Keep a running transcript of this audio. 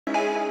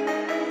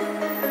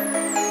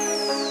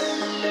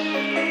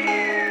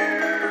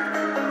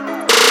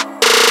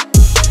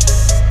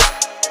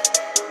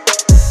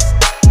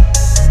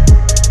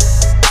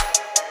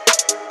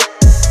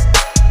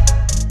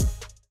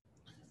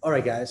All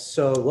right, guys.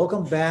 So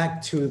welcome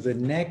back to the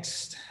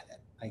next,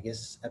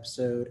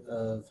 episode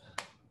of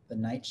the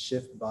Night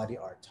Shift Body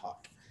Art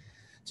Talk.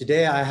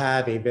 Today, I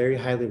have a very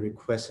highly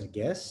requested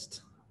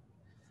guest,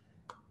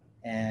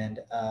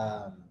 and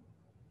I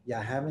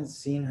haven't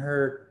seen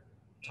her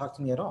talk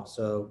to me at all.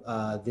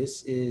 So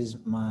this is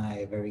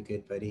my very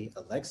good buddy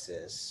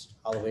Alexis,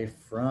 all the way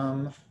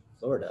from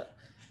Florida.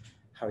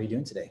 How are you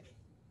doing today?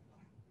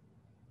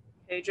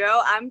 Hey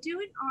Joe, I'm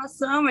doing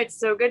awesome. It's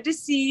so good to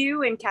see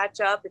you and catch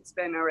up. It's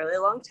been a really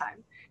long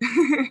time.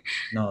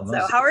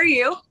 So how are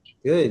you?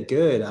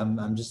 Good.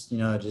 I'm just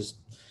just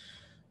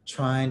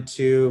trying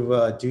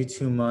to do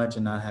too much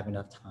and not have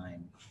enough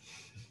time.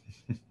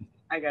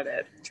 I get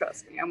it.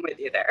 Trust me, I'm with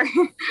you there.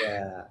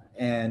 Yeah,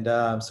 and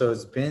so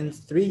it's been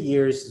 3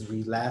 years since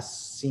we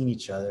last seen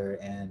each other,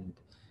 and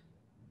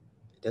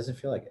it doesn't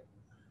feel like it.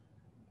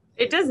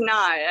 It does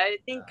not. I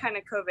think kind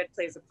of COVID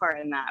plays a part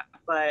in that,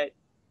 but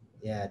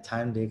yeah,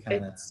 time did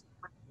kind of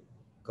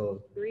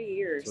go 3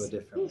 years to a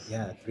different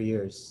 3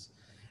 years.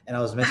 And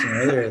I was mentioning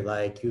earlier,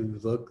 like, you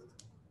look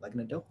like an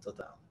adult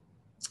now,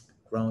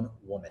 grown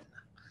woman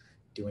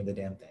doing the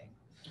damn thing.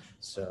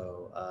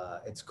 So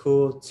it's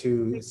cool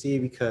to see,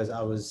 because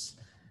I was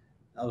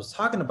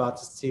talking about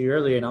this to you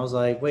earlier, and I was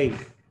like, wait,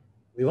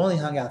 we've only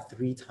hung out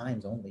 3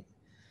 times only.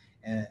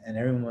 And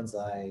everyone's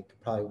like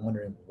probably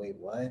wondering, wait,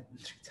 what?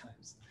 3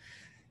 times.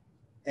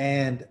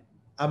 And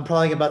I'm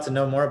probably about to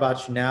know more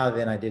about you now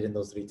than I did in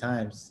those 3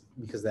 times,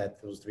 because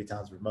those 3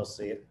 times were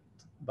mostly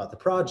about the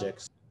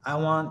projects. I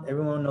want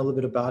everyone to know a little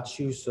bit about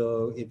you.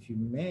 So if you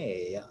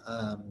may,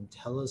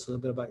 tell us a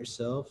little bit about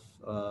yourself,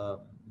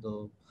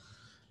 the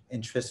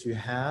interests you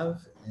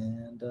have,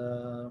 and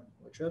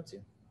what you're up to.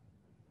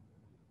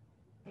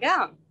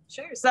 Yeah,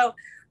 sure. So,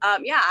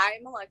 I'm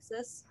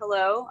Alexis.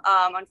 Hello.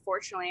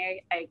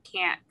 Unfortunately, I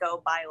can't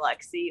go by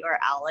Lexi or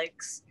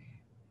Alex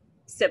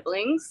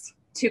siblings.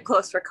 Too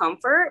close for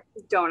comfort.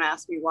 Don't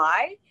ask me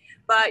why.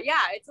 But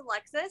yeah, it's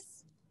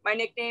Alexis. My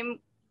nickname,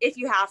 if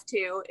you have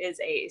to, is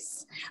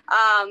Ace.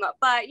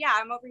 But yeah,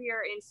 I'm over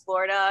here in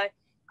Florida.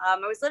 I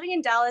was living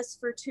in Dallas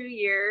for 2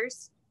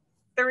 years,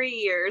 3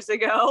 years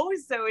ago.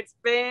 So it's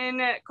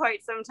been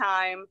quite some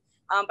time.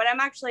 But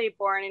I'm actually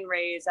born and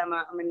raised. I'm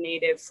a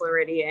native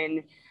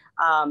Floridian,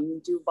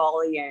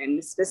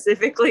 Duvalian,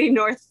 specifically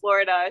North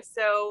Florida.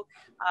 So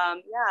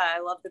I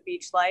love the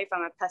beach life.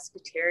 I'm a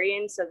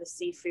pescatarian, so the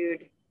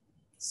seafood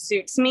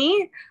suits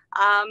me.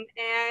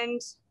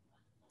 And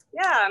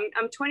yeah,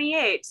 I'm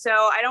 28, so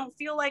I don't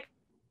feel like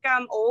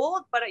I'm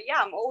old, but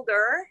I'm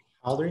older.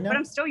 How old are you now? But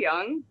I'm still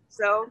young.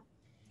 So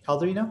how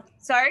old are you now?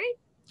 Sorry?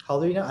 How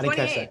old are you now? I didn't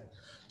catch that.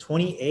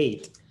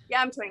 28.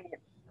 Yeah, I'm 28.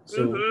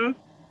 So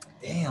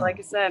damn. Like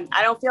I said,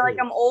 I don't feel like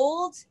I'm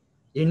old.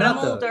 You're not,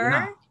 I'm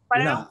older,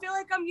 but I don't feel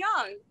like I'm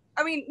young.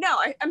 I mean, no,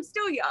 I'm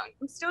still young.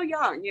 I'm still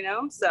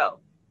young, so.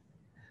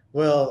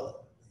 Well,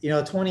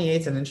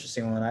 28 is an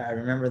interesting one. I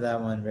remember that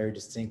one very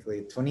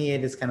distinctly.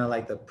 28 is kind of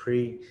like the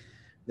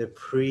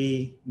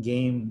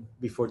pre-game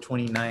before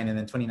 29, and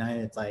then 29,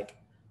 it's like,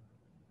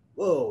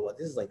 whoa,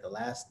 this is like the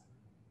last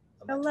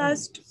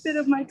bit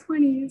of my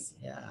 20s.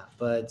 Yeah,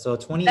 but so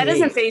 28. That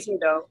doesn't faze me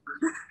though.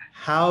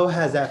 How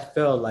has that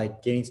felt,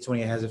 like getting to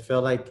 28? Has it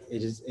felt like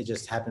it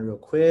just happened real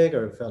quick,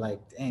 or it felt like,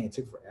 dang, it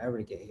took forever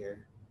to get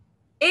here?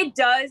 It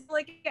does,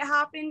 like, it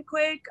happened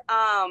quick.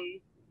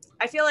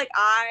 I feel like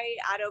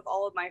out of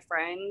all of my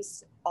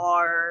friends,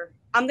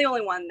 I'm the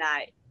only one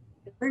that,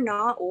 we're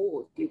not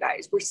old, you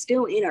guys. We're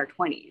still in our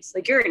 20s.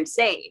 Like, you're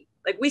insane.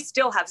 Like, we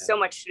still have so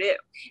much to do.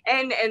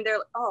 And they're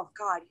like, oh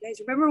God, you guys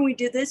remember when we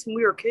did this when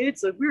we were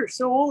kids? Like, we were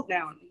so old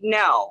now.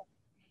 No,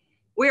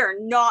 we are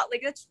not.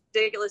 Like, that's a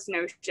ridiculous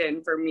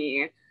notion for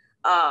me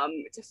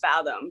to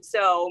fathom.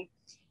 So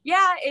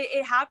yeah,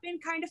 it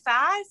happened kind of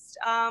fast.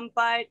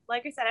 But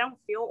like I said, I don't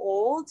feel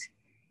old.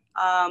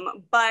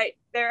 But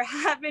there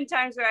have been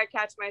times where I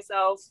catch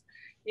myself,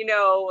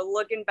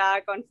 looking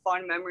back on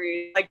fond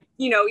memories, like,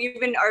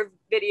 even our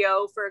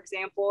video, for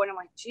example, and I'm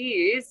like,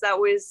 geez, that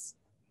was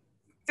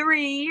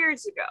 3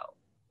 years ago.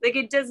 Like,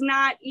 it does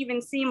not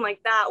even seem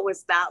like that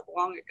was that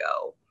long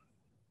ago.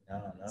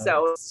 No.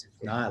 So it's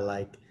not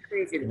like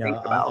crazy to think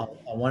about.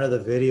 On one of the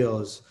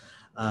videos,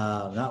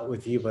 not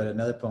with you, but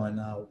another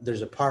one,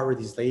 there's a part where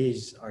these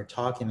ladies are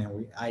talking,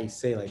 and I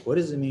say, like, what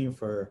does it mean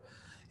for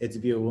it to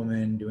be a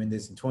woman doing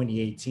this in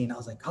 2018? I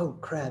was like, oh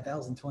crap, that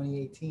was in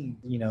 2018.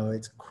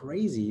 It's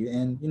crazy.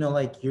 And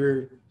like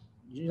you're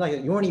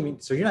like, you weren't even,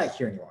 so you're not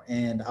here anymore.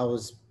 And I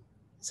was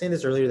saying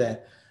this earlier,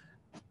 that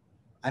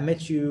I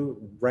met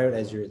you right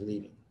as you're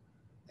leaving,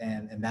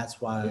 and that's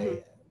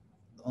why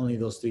only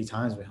those 3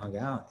 times we hung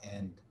out.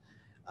 And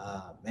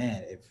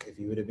man, if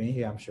you would have been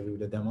here, I'm sure we would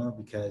have done more,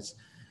 because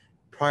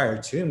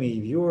prior to me,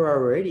 you were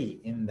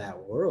already in that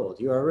world.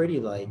 You're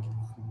already like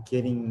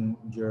getting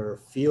your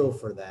feel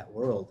for that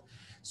world.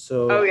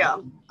 So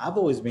I've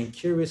always been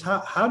curious,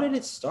 how did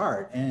it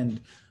start, and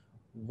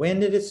when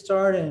did it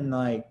start, and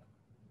like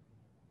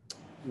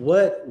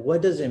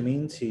what does it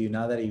mean to you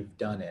now that you've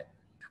done it?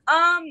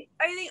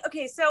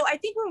 I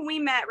think when we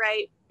met,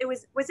 right,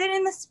 was it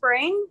in the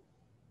spring?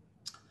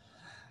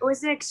 It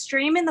was an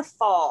extreme in the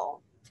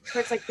fall,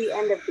 towards like the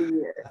end of the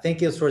year. I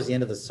think it was towards the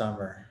end of the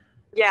summer.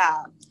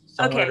 Yeah.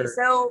 Somewhere. Okay,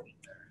 so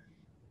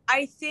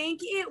I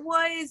think it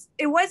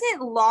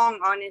wasn't long,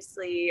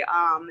 honestly,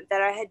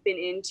 that I had been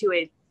into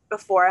it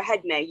before I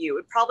had met you.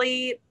 It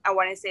probably, I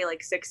want to say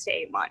like 6 to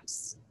 8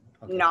 months,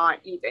 okay. Not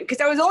even,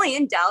 because I was only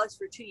in Dallas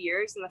for 2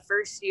 years, and the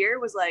first year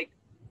was like,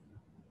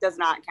 does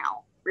not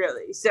count,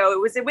 really. So it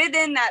was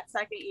within that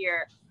second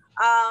year.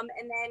 And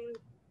then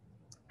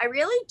I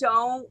really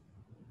don't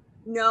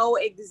know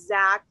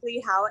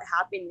exactly how it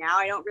happened now.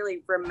 I don't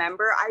really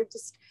remember.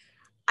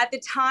 At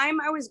the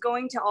time, I was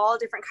going to all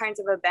different kinds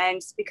of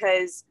events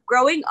because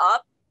growing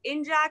up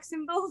in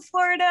Jacksonville,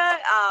 Florida,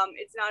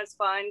 it's not as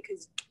fun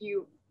because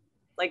you,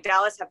 like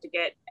Dallas, have to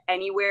get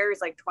anywhere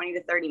is like 20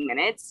 to 30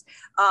 minutes.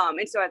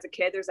 And so as a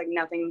kid, there's like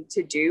nothing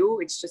to do.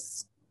 It's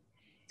just,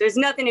 there's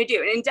nothing to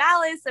do. And in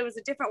Dallas, it was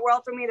a different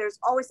world for me. There's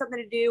always something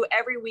to do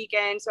every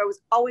weekend. So I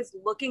was always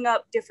looking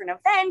up different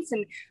events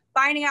and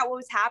finding out what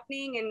was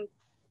happening. And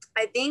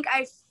I think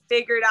I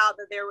figured out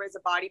that there was a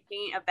body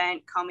paint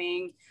event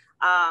coming.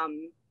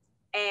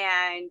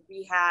 And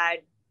they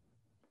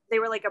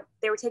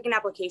were taking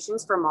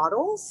applications for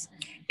models.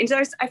 And so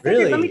I figured,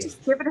 really? Let me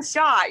just give it a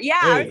shot.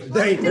 Yeah.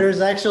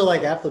 There's actual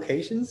like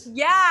applications?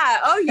 Yeah.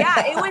 Oh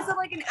yeah. It was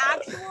like an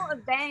actual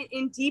event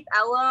in Deep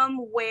Ellum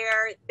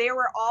where there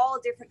were all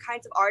different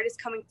kinds of artists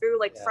coming through,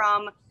 like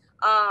from,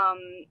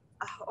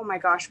 oh my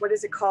gosh, what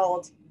is it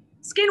called?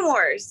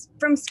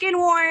 From Skin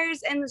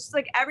Wars, and just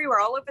like everywhere,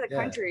 all over the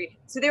country.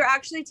 So they were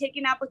actually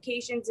taking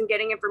applications and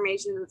getting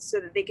information so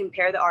that they can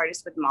pair the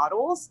artists with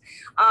models.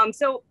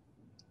 So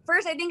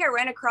first, I think I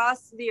ran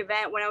across the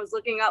event when I was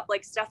looking up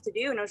like stuff to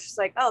do, and I was just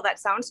like, oh, that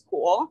sounds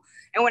cool.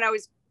 And when I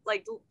was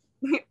like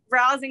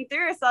browsing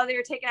through, I saw they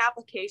were taking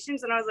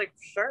applications, and I was like,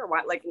 sure,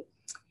 why? Like,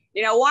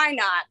 why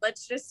not?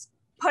 Let's just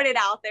put it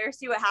out there,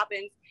 see what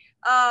happens.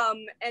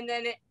 And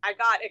then I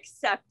got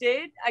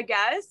accepted, I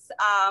guess.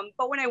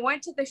 But when I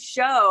went to the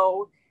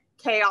show,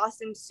 chaos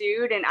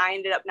ensued and I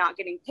ended up not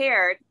getting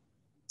paired.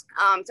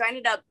 So I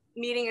ended up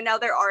meeting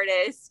another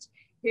artist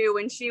who,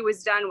 when she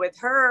was done with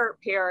her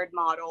paired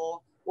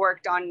model,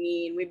 worked on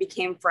me and we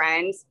became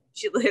friends.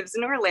 She lives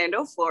in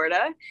Orlando,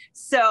 Florida.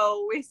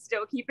 So we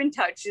still keep in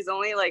touch. She's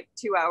only like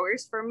 2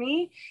 hours from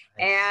me.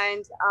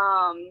 And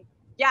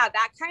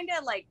that kind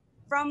of like,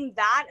 from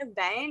that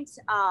event,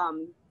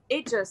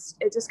 it just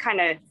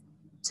kind of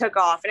took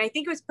off. And I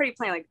think it was pretty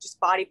plain, like just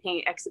body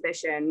paint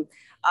exhibition.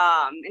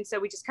 And so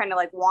we just kind of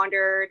like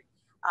wandered.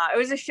 It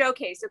was a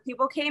showcase. So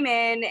people came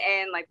in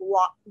and like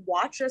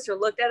watched us or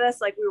looked at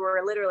us like we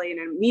were literally in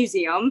a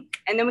museum.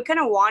 And then we kind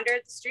of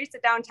wandered the streets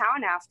of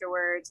downtown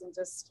afterwards and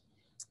just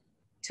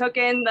took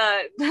in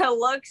the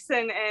looks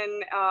and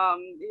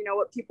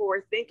what people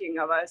were thinking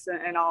of us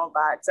and all of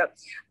that. So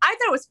I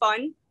thought it was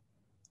fun.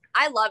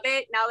 I love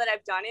it. Now that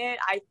I've done it,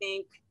 I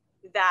think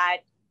that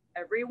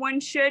everyone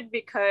should,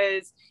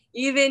 because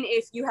even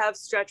if you have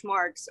stretch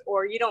marks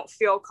or you don't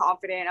feel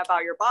confident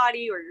about your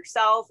body or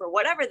yourself or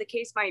whatever the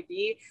case might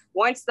be,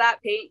 once that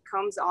paint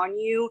comes on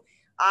you,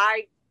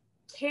 I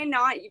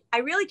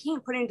really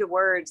can't put into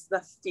words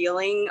the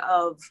feeling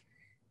of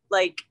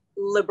like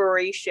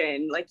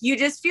liberation. Like you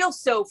just feel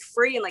so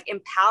free and like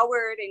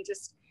empowered, and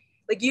just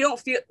like you don't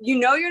feel,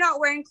 you're not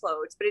wearing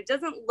clothes, but it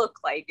doesn't look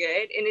like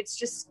it. And it's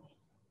just,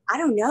 I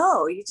don't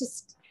know, you're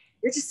just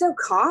so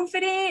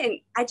confident. And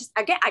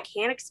I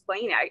can't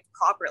explain it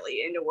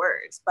properly into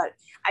words, but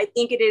I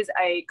think it is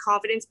a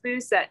confidence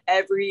boost that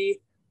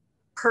every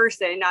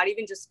person, not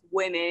even just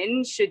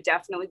women, should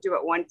definitely do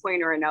at one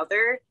point or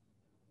another,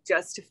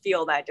 just to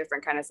feel that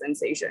different kind of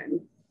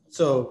sensation.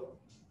 So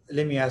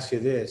let me ask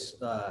you this,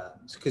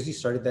 because you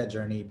started that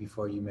journey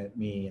before you met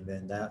me, and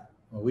then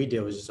what we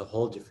did was just a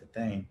whole different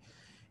thing.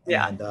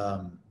 Yeah. And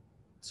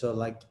so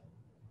like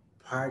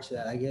prior to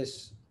that, I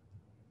guess,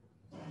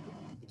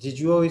 did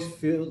you always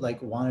feel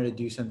like wanted to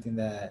do something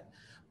that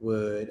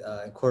would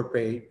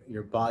incorporate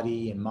your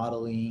body and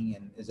modeling?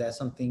 And is that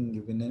something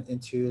you've been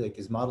into? Like,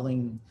 is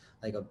modeling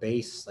like a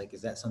base? Like,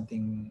 is that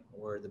something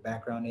where the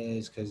background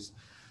is? Because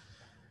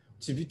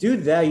to do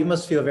that, you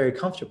must feel very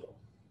comfortable.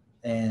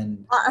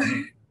 And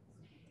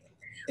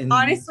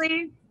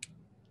honestly,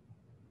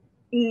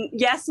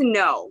 yes and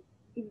no.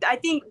 I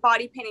think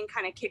body painting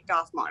kind of kicked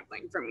off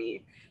modeling for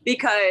me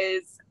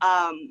because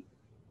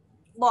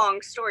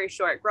long story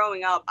short,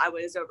 growing up, I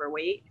was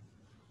overweight.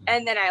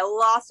 And then I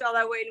lost all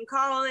that weight in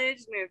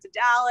college, moved to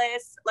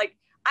Dallas. Like,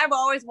 I've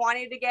always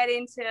wanted to get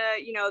into,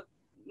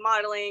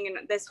 modeling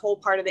and this whole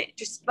part of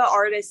just the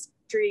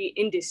artistry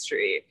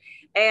industry.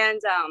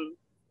 And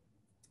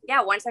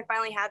once I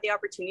finally had the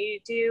opportunity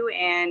to do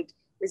and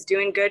was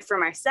doing good for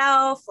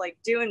myself, like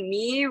doing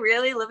me,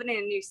 really living in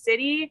a new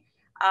city,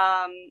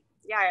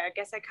 I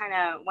guess I kind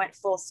of went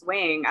full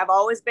swing. I've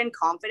always been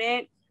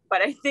confident.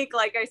 But I think,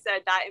 like I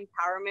said, that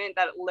empowerment,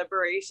 that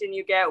liberation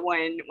you get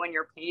when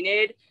you're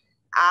painted,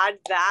 add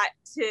that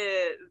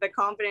to the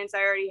confidence I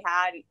already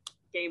had,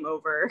 game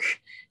over.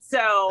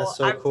 So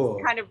I've cool.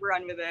 Kind of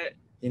run with it.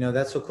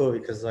 That's so cool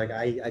because like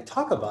I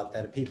talk about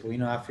that to people.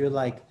 I feel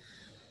like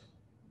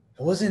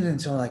it wasn't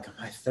until like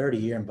my third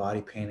year in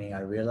body painting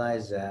I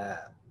realized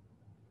that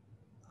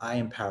I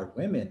empowered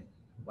women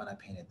when I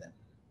painted them,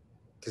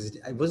 because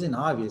it wasn't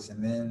obvious.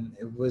 And then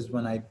it was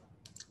when I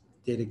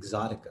did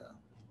Exotica,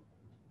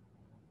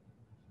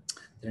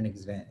 did an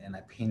event, and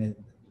I painted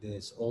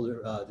this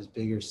older, this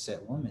bigger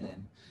set woman.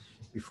 And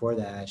before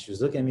that, she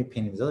was looking at me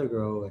painting this other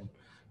girl, and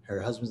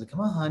her husband's like,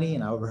 "Come on, honey."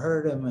 And I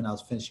overheard him, and I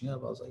was finishing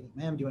up. I was like,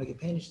 "Ma'am, do you want to get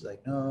painted?" She's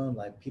like, "No,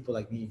 like people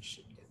like me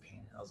shouldn't get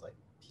painted." I was like,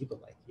 "People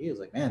like you?" I was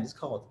like, "Man, it's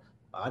called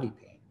body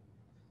paint.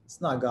 It's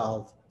not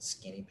called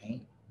skinny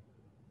paint."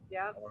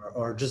 Yeah.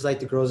 Or just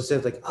like the girls who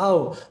said like,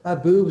 "Oh, my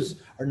boobs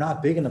are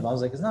not big enough." I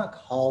was like, "It's not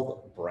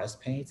called breast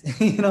paint."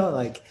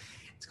 Like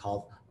it's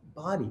called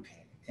body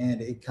paint,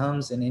 and it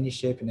comes in any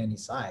shape and any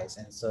size.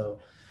 And so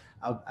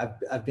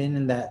I've been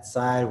in that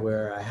side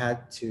where I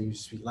had to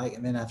sweet light,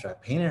 and then after I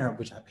painted her,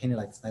 which I painted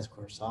like this nice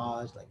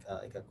corsage, like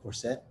a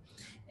corset,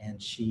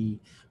 and she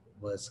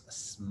was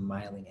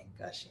smiling and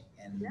gushing,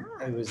 and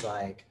Yeah. it was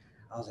like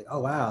I was like,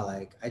 "Oh wow!"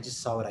 Like I just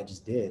saw what I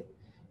just did.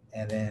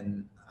 And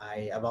then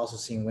I've also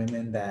seen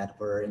women that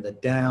were in the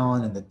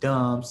down and the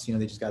dumps.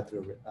 They just got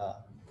through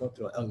go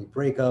through an ugly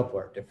breakup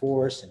or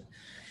divorce,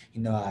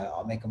 and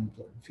I'll make them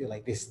feel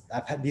like this.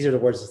 I've had these are the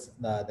words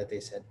that they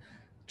said,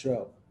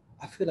 "Dro,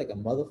 I feel like a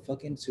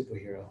motherfucking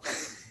superhero."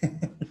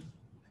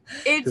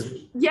 It's, Because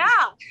yeah.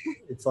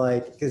 it's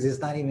like, because it's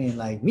not even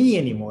like me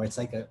anymore. It's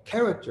like a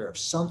character of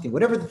something,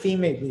 whatever the theme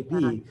may be.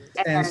 And And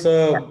yeah.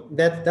 so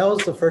that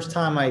was the first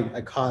time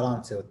I caught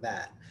on to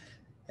that.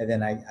 And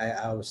then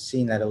I was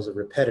seeing that it was a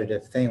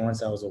repetitive thing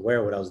once I was aware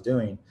of what I was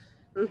doing.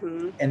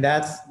 Mm-hmm. And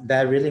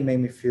that really made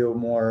me feel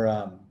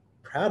more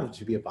proud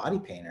to be a body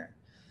painter,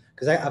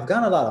 because I've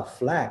gotten a lot of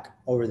flack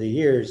over the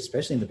years,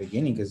 especially in the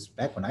beginning, because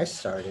back when I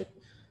started,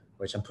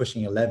 which I'm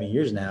pushing 11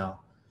 years now,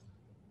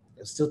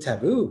 it was still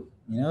taboo,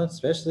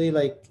 especially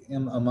like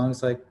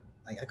amongst like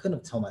I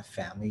couldn't tell my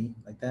family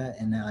like that.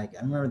 And like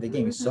I remember they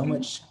gave me so Mm-hmm.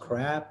 much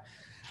crap.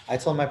 I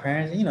told my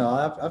parents,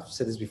 I've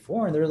said this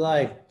before, and they're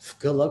like,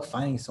 "Good luck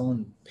finding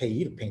someone to pay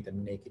you to paint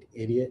them, naked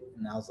idiot."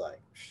 And I was like,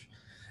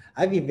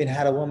 I've even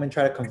had a woman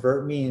try to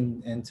convert me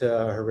into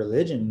her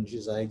religion.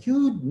 She's like,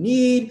 "You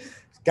need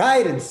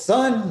guidance,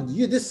 son.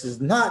 This is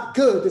not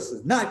good. This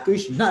is not good.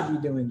 You should not be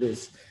doing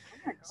this."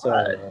 Oh my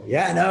God. So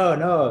yeah, no,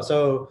 no.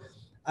 So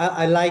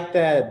I like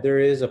that there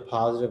is a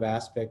positive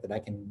aspect that I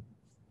can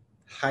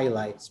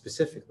highlight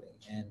specifically.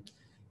 And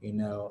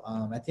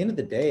at the end of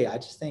the day, I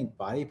just think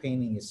body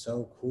painting is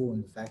so cool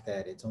in the fact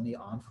that it's only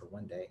on for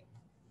one day.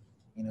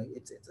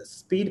 It's a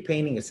speed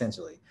painting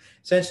essentially.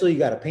 Essentially, you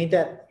got to paint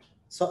that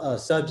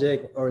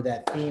subject or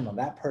that theme on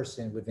that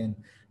person within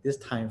this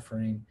time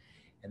frame,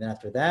 and then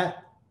after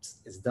that,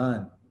 it's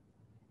done.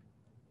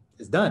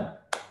 It's done.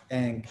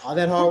 And all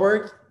that hard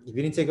work, if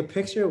you didn't take a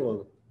picture,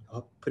 well,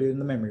 I'll put it in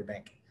the memory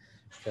bank,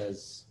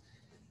 because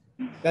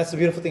that's the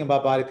beautiful thing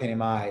about body painting in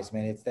my eyes,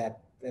 man. It's that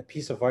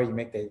piece of art you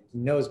make that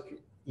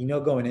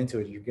going into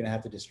it, you're gonna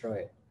have to destroy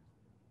it.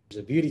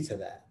 There's a beauty to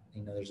that.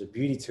 There's a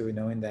beauty to it,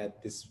 knowing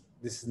that this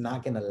is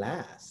not gonna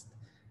last.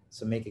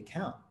 So make it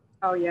count.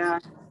 Oh yeah.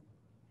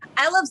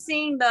 I love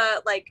seeing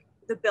the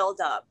build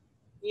up,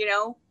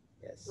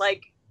 Yes.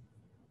 like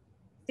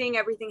seeing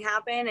everything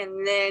happen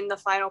and then the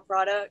final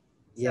product.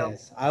 So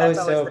Yes. that's always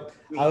the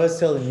I always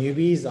tell the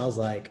newbies, I was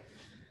like,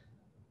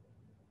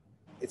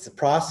 it's a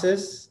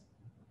process.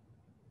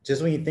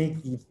 Just when you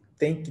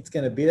think it's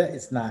gonna be that,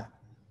 it's not.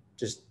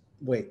 Just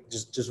wait.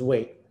 Just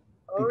wait. Be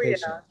Oh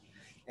patient. yeah.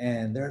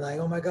 And they're like,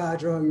 "Oh my God,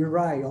 Joe, you're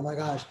right. Oh my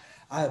gosh."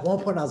 At one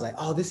point I was like,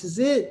 "Oh, this is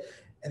it."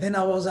 And then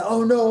I was like,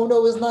 "Oh no,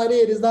 no, it's not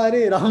it. It's not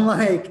it." I'm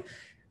like,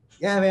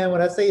 "Yeah, man,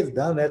 when I say it's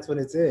done, that's when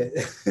it's it."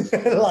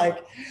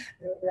 Like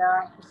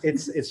Yeah.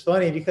 it's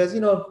funny because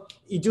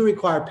you do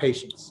require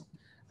patience.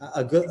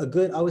 A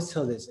good I always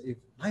tell this, if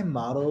my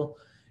model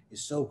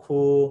is so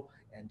cool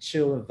and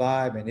chill and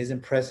vibe and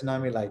isn't pressing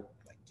on me like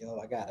yo,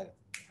 I gotta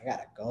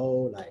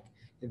go, like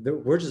if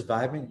we're just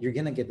vibing, you're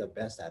gonna get the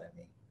best out of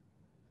me.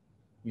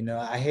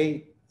 I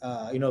hate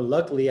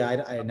luckily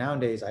I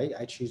nowadays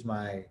I choose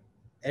my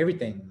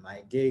everything,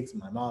 my gigs,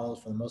 my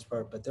models for the most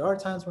part, but there are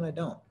times when I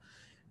don't.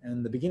 And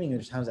in the beginning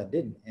there's times I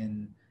didn't,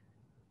 and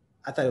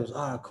I thought it was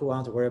cool. I don't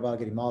have to worry about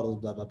getting models,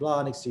 blah blah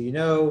blah. Next thing you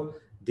know,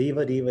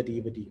 diva, diva,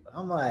 diva, diva.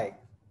 I'm like,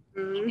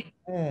 Mm-hmm.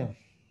 and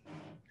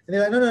they're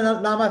like, no, no, no,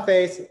 not my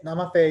face, not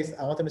my face.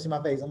 I want them to see my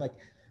face. I'm like,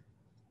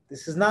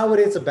 this is not what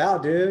it's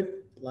about, dude.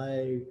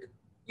 Like,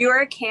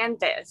 You're a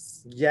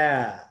canvas.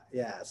 yeah,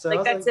 yeah. So I Like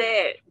was that's like,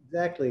 it.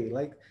 exactly.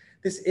 Like,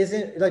 this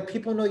isn't like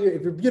people know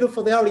if you're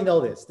beautiful, they already know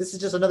this. This is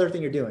just another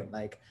thing you're doing.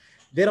 Like,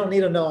 they don't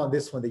need to know on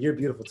this one that you're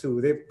beautiful too.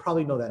 They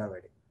probably know that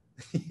already.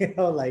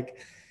 Like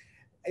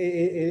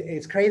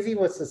it's crazy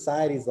what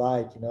society's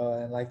like,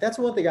 and like that's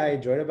one thing I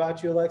enjoyed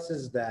about you, Alexis,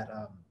 is that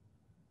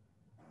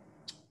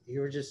you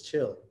were just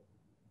chill.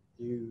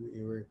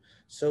 You were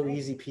so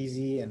easy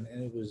peasy, and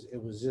it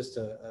was just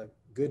a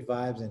good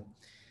vibes, and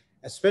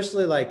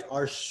especially like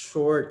our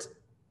short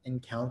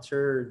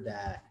encounter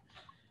that,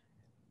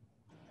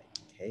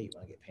 like, hey, you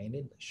want to get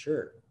painted? Like,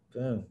 sure,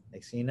 boom.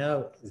 Next thing you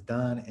know, it's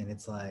done, and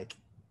it's like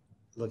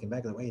looking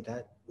back, like, wait,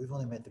 we've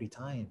only met 3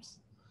 times.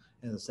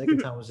 And the second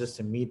time was just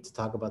to meet to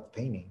talk about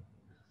the painting.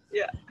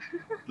 Yeah.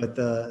 But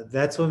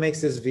that's what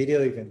makes this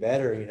video even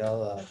better,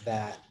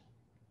 that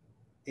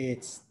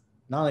it's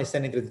not only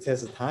standing through the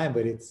test of time,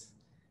 but it's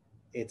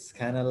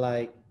kind of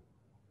like,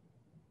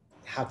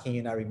 how can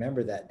you not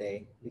remember that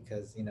day?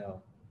 Because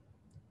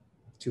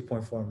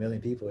 2.4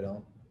 million people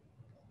don't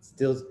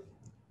still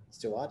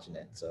watching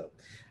it. So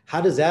how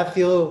does that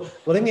feel?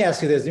 Well, let me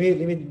ask you this.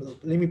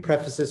 Let me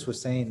preface this with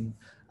saying,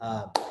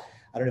 I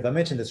don't know if I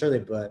mentioned this earlier,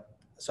 but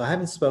so I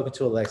haven't spoken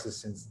to Alexis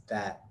since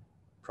that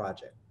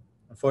project.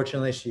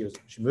 Unfortunately, she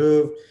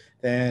moved,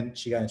 then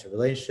she got into a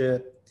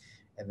relationship,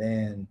 and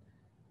then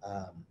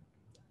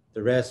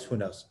the rest, who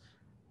knows?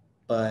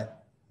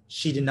 But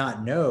she did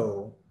not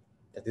know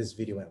that this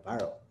video went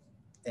viral,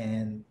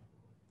 and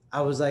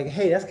I was like,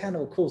 hey, that's kind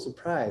of a cool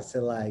surprise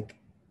to like,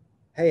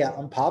 hey,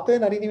 I'm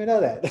popping. I didn't even know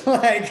that.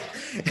 Like,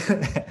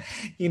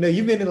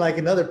 you've been in like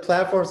in other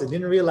platforms and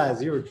didn't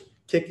realize you were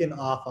kicking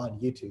off on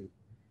YouTube.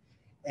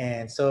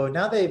 And so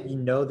now that you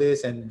know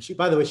this, and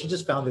by the way, she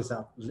just found this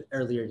out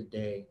earlier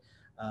today.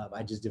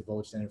 I just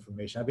divulged that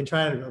information. I've been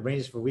trying to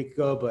arrange this for a week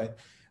ago, but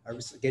our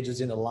schedules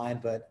didn't align.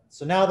 But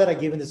so now that I've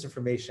given this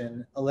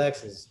information,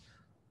 Alexis,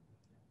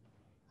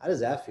 how does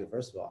that feel,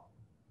 first of all?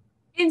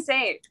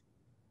 Insane.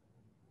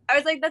 I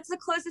was like, that's the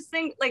closest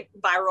thing, like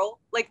viral,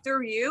 like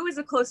through you is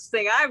the closest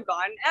thing I've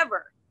gone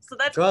ever. So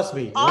that's trust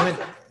me, awesome.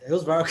 it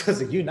was viral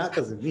because of you, not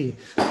because of me.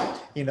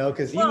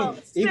 Because well,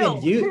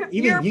 even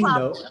you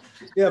know,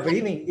 yeah, but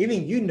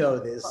even you know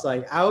this.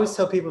 Like I always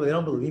tell people, they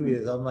don't believe me.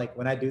 This. I'm like,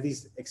 when I do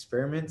these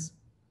experiments,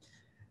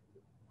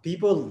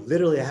 people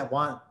literally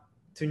want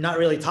to not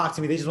really talk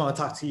to me. They just want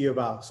to talk to you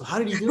about. So how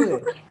did you do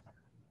it?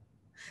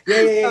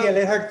 Yeah.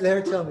 Let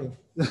her tell me.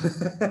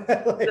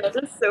 That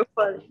is so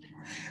funny.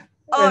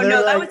 Oh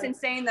no, that was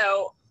insane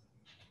though.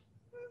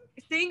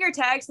 Seeing your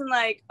text and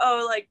like,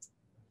 oh, like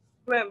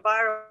went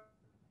viral.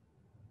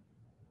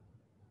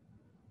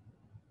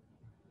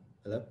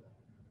 Hello?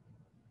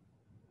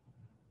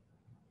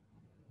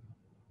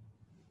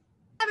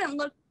 I haven't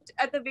looked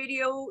at the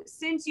video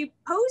since you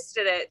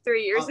posted it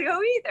 3 years ago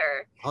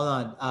either. Hold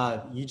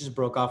on. You just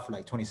broke off for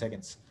like 20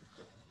 seconds.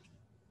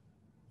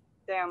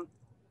 Damn.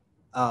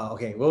 Oh,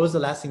 okay. What was the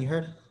last thing you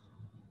heard?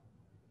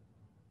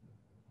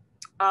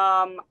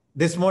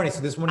 This morning.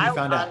 So this morning you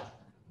found out.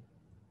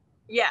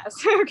 Yes.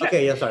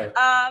 Okay, yeah, sorry.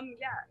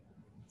 Yeah.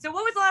 So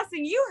what was the last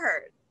thing you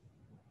heard?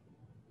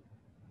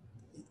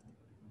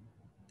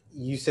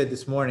 You said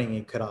this morning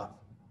it cut off.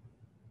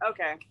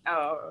 Okay.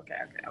 Oh, okay.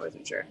 I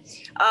wasn't sure.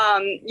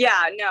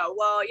 Yeah, no.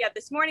 Well, yeah,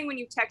 this morning when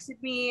you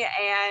texted me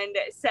and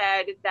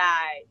said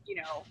that,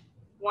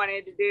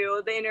 wanted to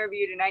do the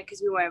interview tonight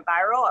because we went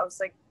viral, I was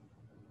like,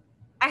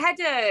 I had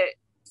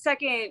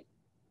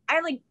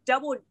like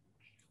double,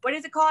 what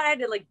is it called? I had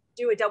to like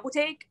do a double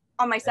take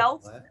on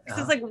myself.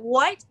 Because it's like,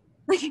 what?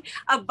 Like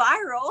a viral?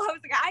 I was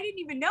like, I didn't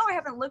even know. I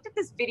haven't looked at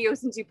this video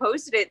since you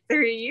posted it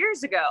 3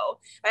 years ago.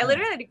 I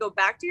literally had to go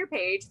back to your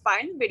page,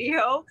 find the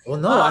video. Well,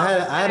 no,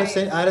 I had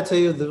to tell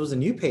you there was a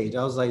new page.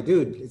 I was like,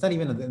 dude, it's not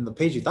even in the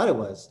page you thought it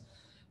was.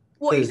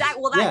 Well,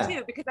 exactly. Well, that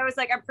too, because I was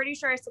like, I'm pretty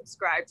sure I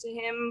subscribed to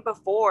him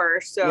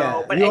before. So,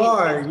 yeah, but you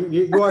are.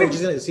 You're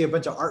just gonna see a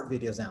bunch of art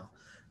videos now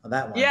on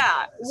that one.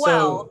 Yeah.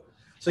 Well.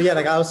 So yeah,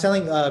 like I was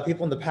telling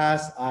people in the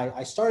past,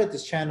 I started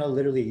this channel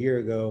literally a year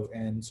ago,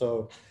 and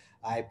so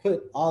I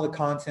put all the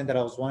content that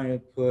I was wanting to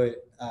put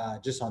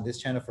just on this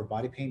channel for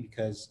Bodypaint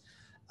because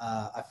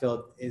I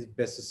felt it's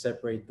best to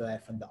separate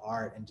that from the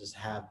art and just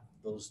have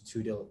those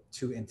two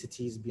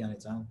entities be on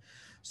its own.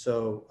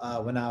 So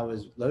when I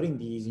was loading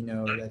these,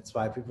 that's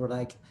why people were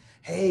like,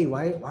 hey,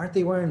 why aren't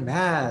they wearing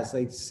masks?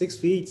 Like 6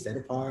 feet set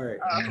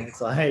apart. And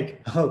it's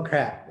like, oh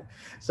crap.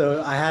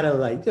 So I had to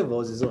like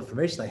divulge this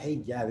information like,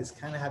 hey, yeah, this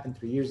kind of happened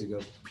 3 years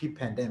ago,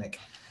 pre-pandemic.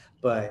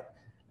 But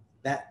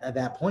at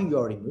that point you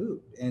already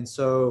moved. And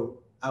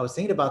so I was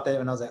thinking about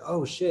that and I was like,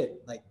 oh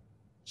shit, like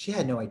she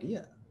had no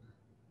idea.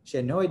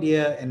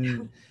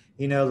 And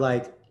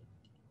like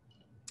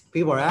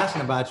people are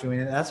asking about you.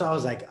 And that's why I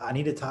was like, I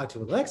need to talk to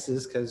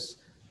Alexis because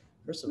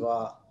first of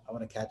all, I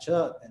want to catch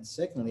up. And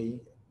secondly,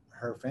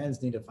 her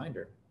fans need to find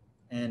her.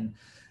 And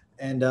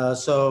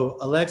so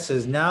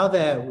Alexis, now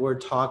that we're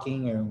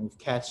talking and we're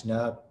catching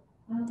up,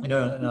 in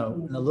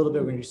a little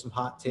bit, we're gonna do some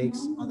hot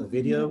takes on the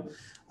video.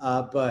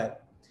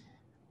 But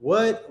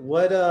what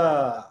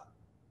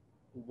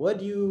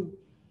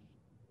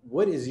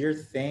is your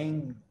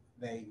thing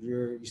that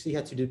you see you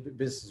have to do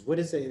business? What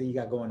is it that you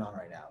got going on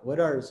right now?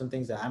 What are some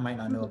things that I might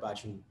not know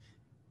about you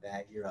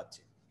that you're up to?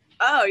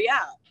 Oh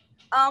yeah.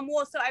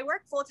 Well, so I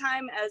work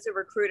full-time as a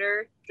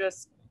recruiter,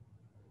 just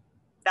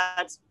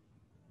that's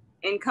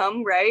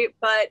income, right?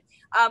 But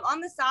on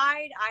the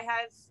side, I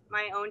have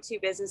my own 2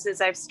 businesses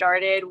I've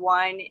started.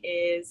 One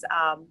is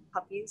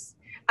puppies.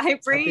 I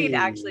breed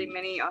actually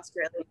mini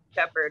Australian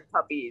Shepherd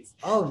puppies.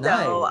 Oh,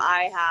 nice. So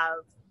I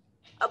have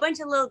a bunch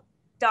of little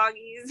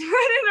doggies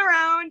running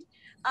around.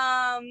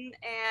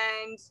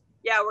 And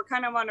yeah, we're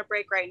kind of on a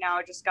break right now.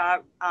 I just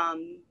got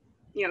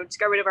just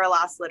got rid of our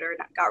last litter.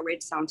 Not got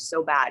rid sounds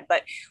so bad,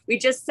 but we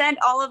just sent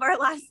all of our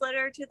last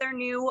litter to their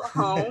new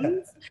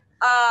homes.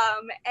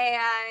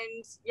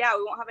 And yeah,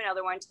 we won't have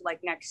another one till like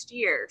next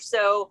year.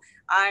 So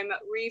I'm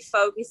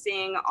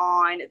refocusing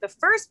on the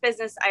first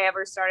business I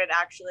ever started,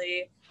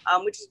 actually,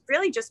 which has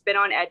really just been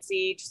on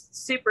Etsy, just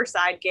super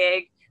side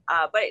gig.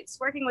 But it's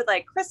working with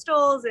like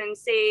crystals and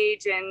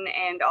sage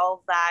and all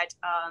of that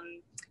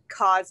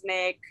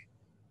cosmic,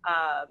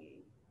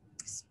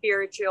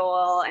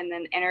 spiritual, and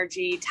then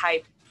energy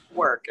type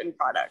work and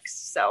products.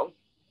 So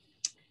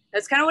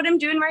that's kind of what I'm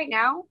doing right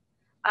now.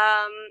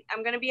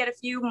 I'm going to be at a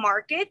few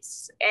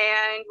markets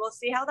and we'll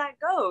see how that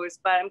goes,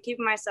 but I'm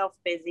keeping myself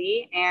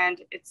busy,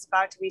 and it's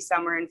about to be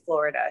summer in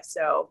Florida.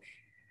 So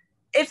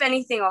if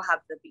anything, I'll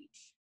have the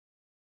beach.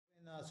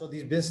 So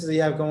these businesses that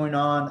you have going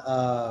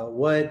on,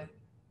 what,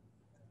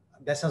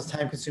 that sounds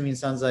time consuming.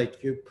 Sounds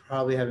like you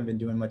probably haven't been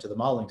doing much of the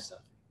modeling stuff.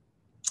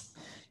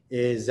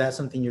 Is that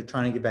something you're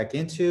trying to get back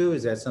into?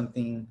 Is that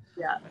something,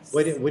 yes.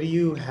 What do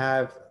you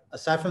have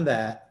aside from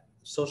that,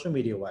 social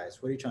media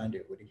wise? What are you trying to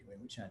do? What are you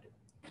trying to do?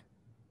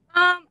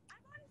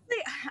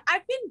 Honestly,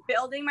 I've been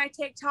building my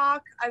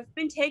TikTok. I've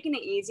been taking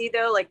it easy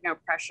though, like no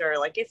pressure.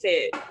 Like if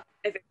it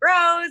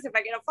grows, if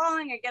I get a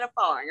following, I get a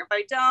following. If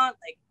I don't,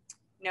 like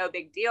no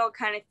big deal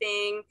kind of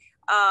thing.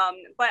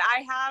 But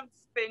I have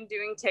been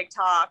doing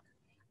TikTok.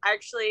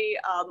 Actually,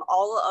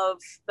 all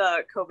of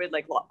the COVID,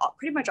 like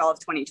pretty much all of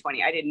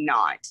 2020, I did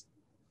not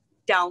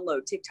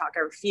download TikTok. I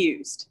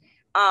refused.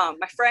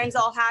 My friends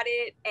all had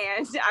it,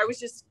 and I was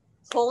just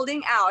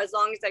holding out as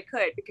long as I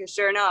could, because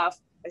sure enough,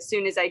 as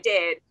soon as I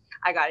did,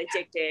 I got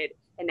addicted,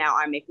 and now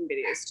I'm making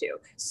videos too.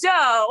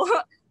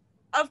 So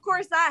of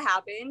course that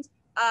happened.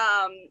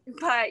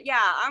 But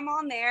yeah, I'm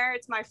on there.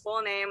 It's my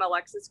full name,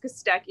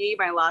 AlexisKostecki.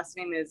 My last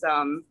name is,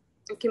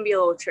 it can be a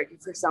little tricky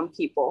for some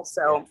people,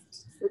 so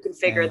we can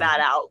figure that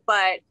out.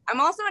 But I'm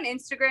also on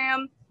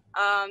Instagram,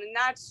 and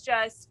that's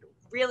just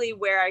really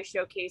where I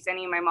showcase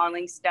any of my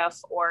modeling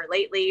stuff, or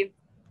lately,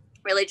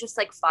 really just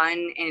like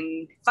fun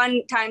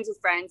times with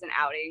friends and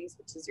outings,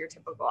 which is your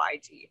typical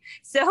IG.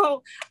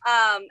 So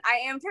I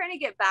am trying to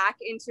get back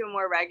into a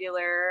more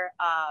regular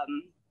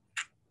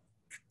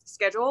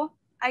schedule,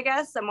 I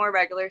guess, a more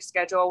regular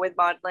schedule with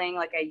modeling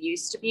like I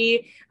used to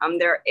be.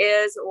 There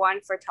is one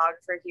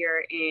photographer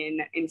here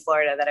in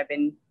Florida that I've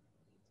been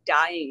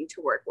dying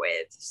to work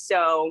with.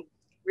 So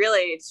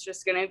really, it's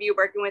just going to be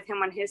working with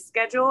him on his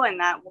schedule, and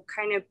that will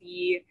kind of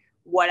be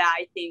what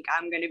I think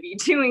I'm going to be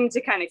doing to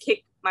kind of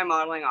kick my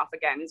modeling off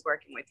again, is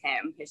working with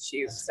him, his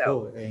shoots. That's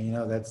cool.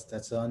 And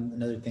that's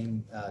another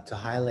thing to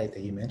highlight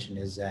that you mentioned,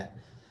 is that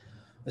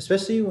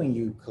especially when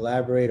you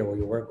collaborate or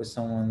you work with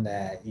someone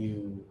that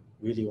you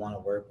really want to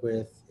work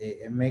with,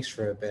 it makes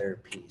for a better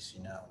piece.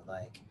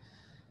 Like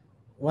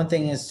one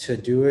thing is to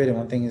do it, and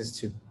one thing is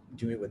to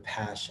do it with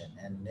passion.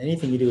 And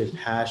anything you do with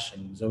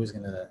passion is always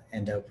going to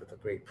end up with a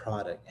great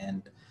product.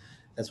 And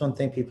that's one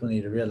thing people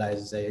need to realize,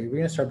 is that if you're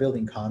going to start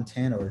building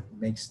content or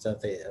make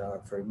stuff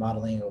that for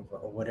modeling or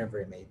whatever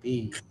it may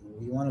be,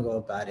 you want to go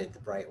about it the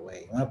right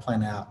way. You want to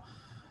plan out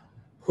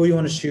who you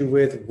want to shoot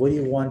with, what do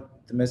you want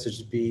the message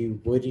to be,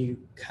 what do you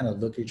kind of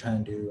look you're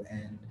trying to do,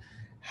 and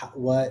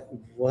what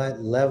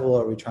level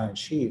are we trying to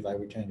achieve? Like,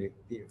 we're trying to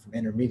be from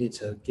intermediate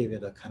to give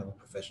it a kind of a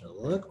professional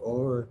look,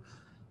 or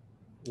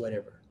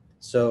whatever.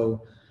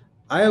 So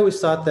I always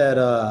thought that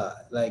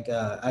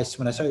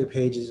when I saw your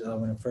pages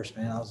when I first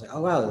met, I was like,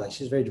 oh wow, like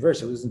she's very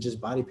diverse. It wasn't just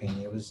body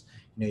painting. It was,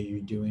 you're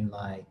doing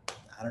like,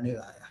 I don't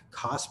know,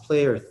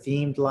 cosplay or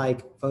themed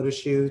like photo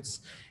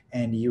shoots,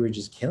 and you were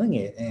just killing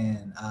it.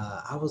 And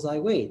I was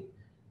like, wait,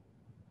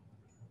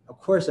 of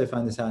course I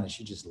found this out, and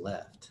she just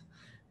left.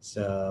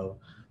 So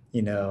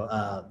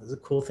there's a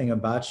cool thing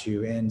about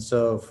you. And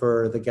so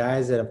for the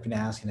guys that have been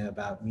asking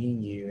about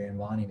meeting you and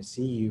wanting to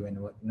see you and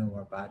know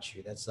more about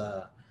you,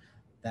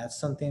 that's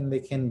something they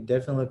can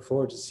definitely look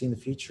forward to seeing in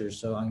the future.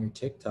 So on your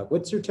TikTok,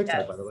 what's your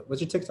TikTok, by the way?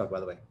 What's your TikTok, by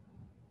the way?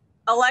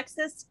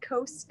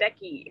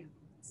 AlexisKostecki.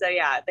 So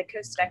yeah, the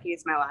Kostecki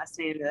is my last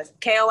name. That's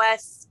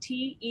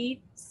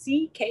Kostecki.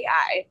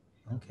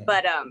 Okay.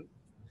 But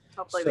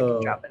hopefully we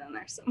can drop it in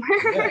there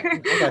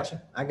somewhere. Yeah,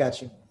 I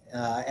got you.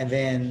 And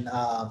then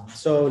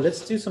so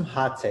let's do some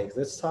hot takes.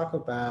 Let's talk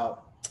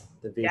about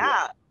the video.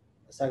 Yeah.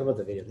 Let's talk about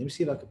the video. Let me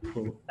see if I can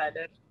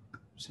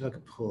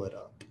pull it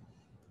up.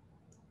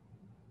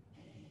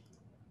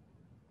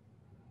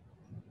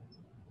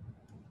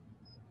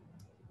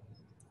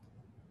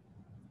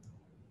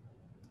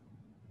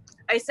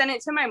 I sent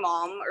it to my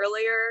mom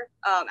earlier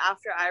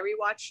after I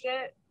rewatched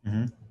it,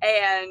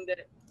 and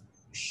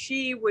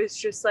she was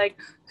just like,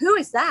 "Who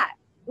is that?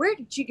 Where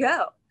did you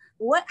go?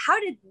 What?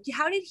 How did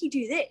he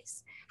do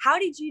this? How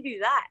did you do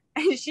that?"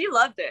 And she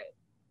loved it.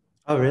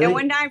 Oh, really? And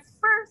when I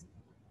first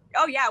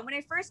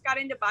got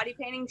into body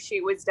painting,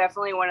 she was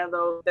definitely one of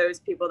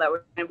those people that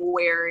were kind of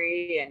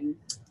wary and,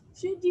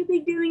 should you be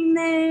doing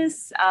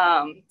this?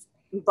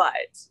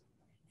 But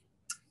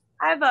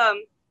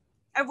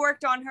I've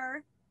worked on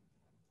her,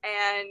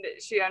 and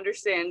she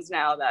understands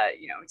now that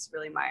it's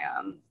really my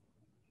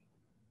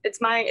it's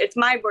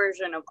my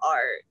version of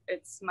art.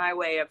 It's my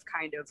way of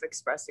kind of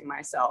expressing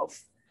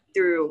myself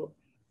through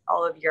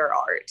all of your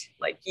art,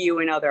 like you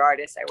and other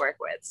artists I work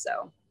with.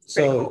 So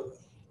cool.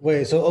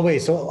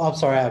 So I'm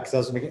sorry, because I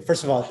was making,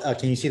 first of all,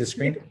 can you see the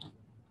screen?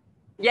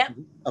 Yep.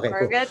 Okay, we're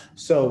cool. good.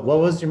 So what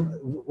was your,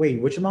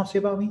 what'd your mom say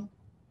about me?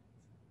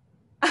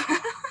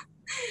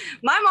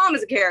 My mom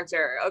is a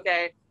character,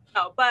 okay?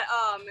 No, but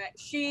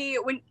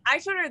when I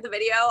showed her the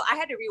video, I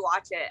had to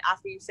rewatch it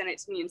after you sent it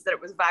to me and said it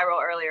was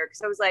viral earlier,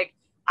 because I was like,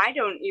 I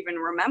don't even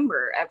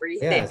remember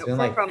everything Yeah, it's been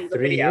like from the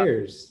 3 video.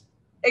 years.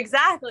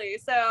 Exactly.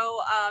 So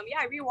yeah,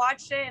 I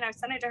rewatched it and I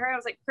sent it to her. I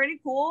was like, pretty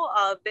cool.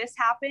 This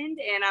happened,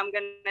 and I'm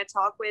gonna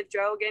talk with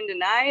Joe again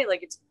tonight.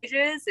 Like, it's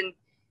pages. And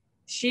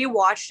she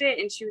watched it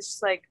and she was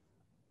just like,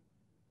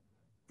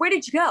 where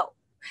did you go?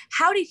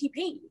 How did he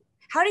paint you?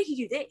 How did he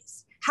do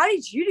this? How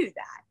did you do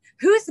that?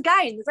 Who's the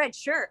guy in the red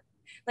shirt?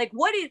 Like,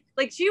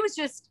 she was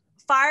just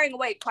firing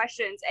away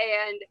questions.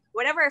 And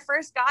whenever I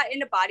first got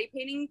into body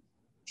painting,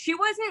 she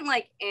wasn't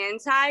like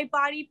anti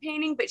body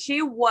painting, but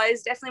she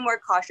was definitely more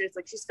cautious.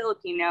 Like, she's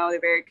Filipino, they're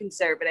very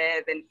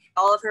conservative, and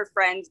all of her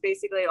friends,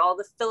 basically all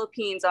the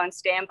Philippines on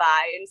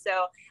standby. And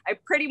so I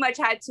pretty much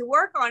had to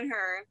work on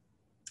her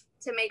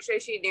to make sure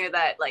she knew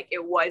that like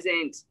it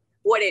wasn't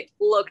what it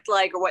looked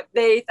like or what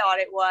they thought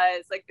it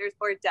was. Like, there's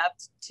more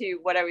depth to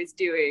what I was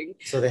doing.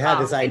 So they had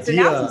this idea. And so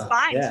now she's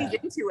fine. Yeah. She's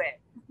into it.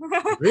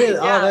 Really?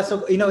 Yeah. Oh, that's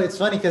so, it's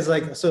funny because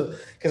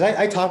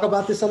I talk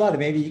about this a lot, and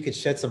maybe you could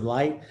shed some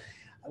light.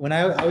 When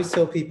I always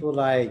tell people,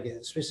 like,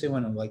 especially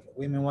when like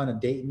women want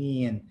to date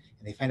me and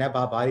they find out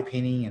about body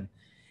painting and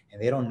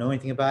they don't know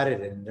anything about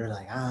it, and they're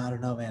like, I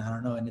don't know, man, I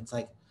don't know. And it's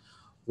like,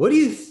 what do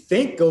you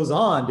think goes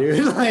on,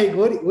 dude? Like,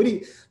 what do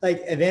you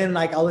like? And then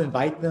like, I'll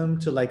invite them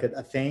to like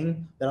a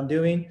thing that I'm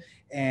doing,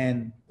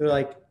 and they're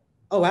like,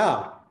 oh,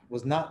 wow,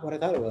 was not what I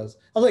thought it was.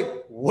 I was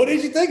like, what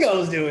did you think I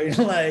was doing?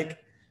 Like,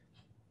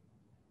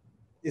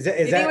 is that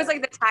it was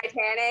like the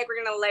Titanic?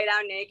 We're going to lay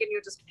down naked and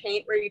you just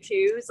paint where you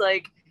choose?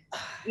 Like,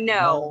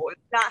 no,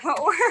 it's not how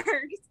it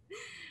works.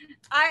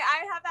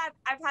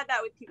 I've had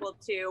that with people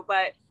too,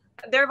 but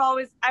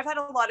I've had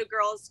a lot of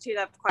girls too that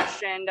have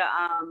questioned,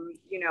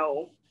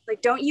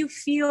 like, don't you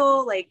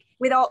feel like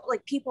with all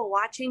like people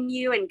watching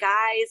you and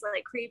guys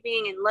like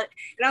creeping and look?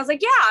 And I was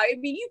like, yeah, I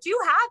mean, you do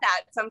have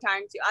that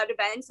sometimes at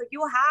events. Like,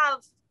 you'll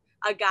have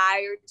a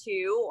guy or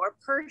two or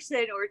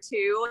person or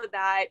two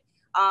that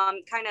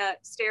kind of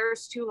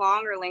stares too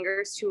long or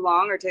lingers too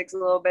long or takes a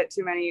little bit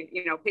too many,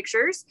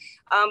 pictures.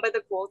 But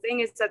the cool thing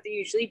is that they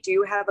usually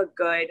do have a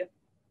good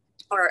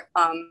or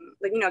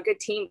good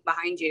team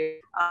behind you,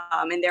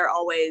 and they're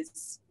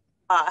always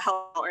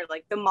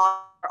the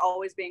model are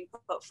always being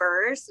put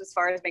first as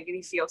far as making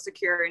you feel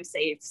secure and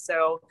safe.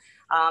 So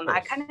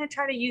I kind of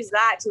try to use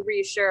that to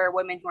reassure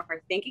women who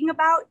are thinking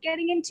about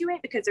getting into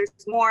it, because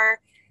there's more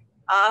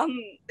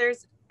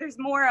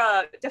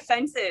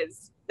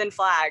defenses than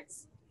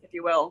flags, if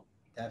you will.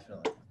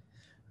 Definitely.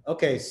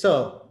 Okay,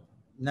 so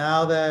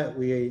now that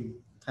we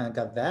kind of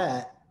got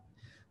that,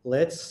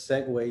 let's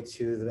segue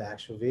to the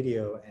actual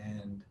video,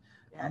 and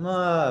I'm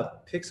gonna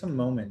pick some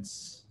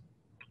moments.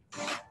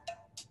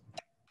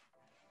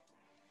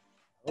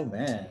 Oh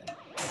man,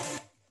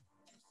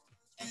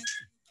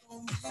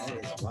 that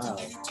is wild.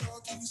 Do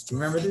you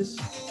remember this?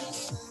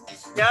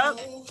 Yep.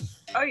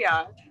 Oh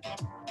yeah.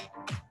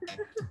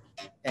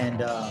 And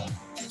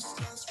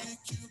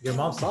your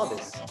mom saw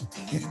this.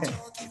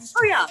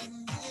 Oh yeah.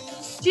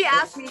 She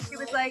asked me, she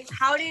was like,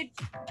 how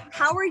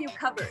were you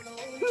covered?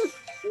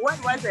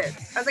 What was it?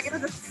 I was like, it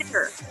was a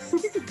sticker.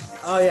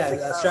 Oh yeah,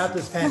 a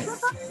strapless panic.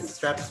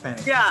 Strapless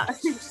panic. Yeah.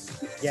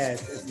 Yeah,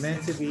 it's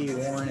meant to be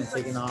worn and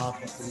taken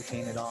off, and to be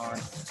painted on,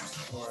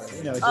 or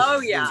oh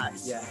yeah.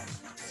 Yeah.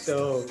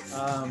 So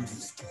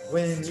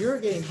when you were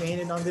getting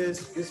painted on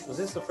this was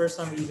this the first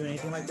time you doing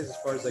anything like this as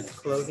far as like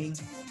clothing?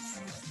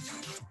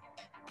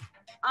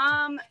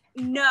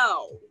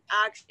 No,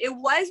 actually,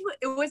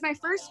 it was my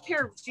first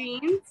pair of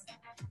jeans.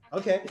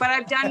 Okay. But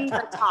I've done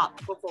the top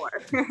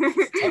before.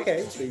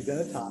 Okay, so you've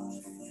done the top.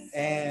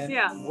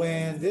 And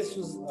when this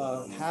was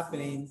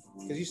happening,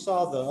 because you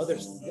saw the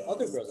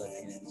other girls I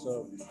painted,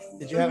 so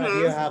did you have an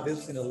idea how this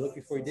was going to look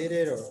before you did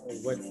it, or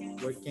what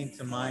came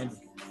to mind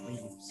when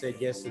you said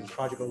yes to this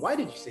project? Or why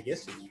did you say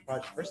yes to this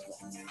project first of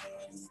all?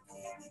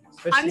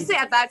 Honestly,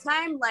 at that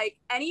time, like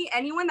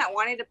anyone that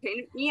wanted to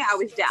paint me, I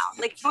was down.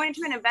 Like, going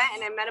to an event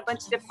and I met a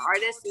bunch of different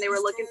artists and they were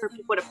looking for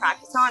people to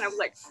practice on, I was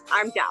like,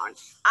 I'm down.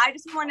 I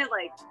just wanted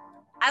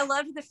I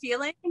loved the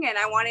feeling and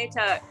I wanted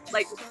to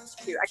I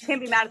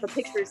can't be mad at the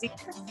pictures either.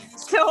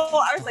 So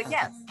I was like,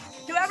 yes,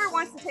 whoever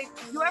wants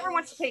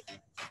to take,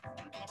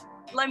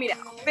 let me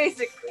know,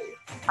 basically.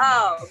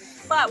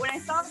 But when I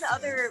saw the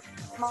other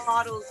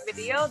models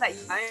video that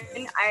you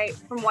done,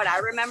 from what I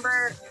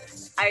remember,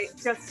 I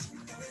just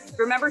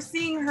remember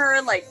seeing her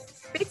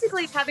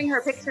basically having her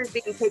pictures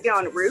being taken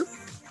on a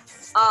roof.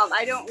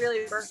 I don't really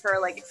remember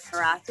her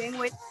interacting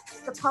with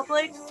the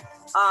public.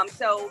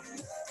 So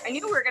I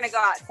knew we were gonna go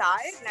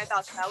outside and I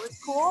thought that was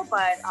cool,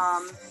 but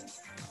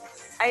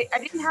I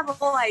didn't have a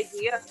whole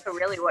idea of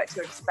really what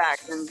to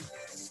expect. And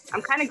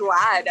I'm kind of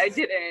glad I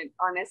didn't,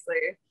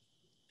 honestly.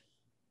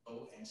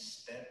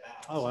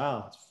 Oh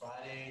wow!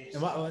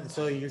 And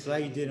so you're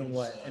glad you didn't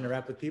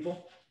interact with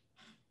people?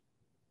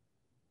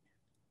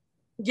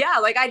 Yeah,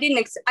 like I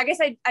guess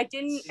I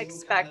didn't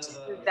expect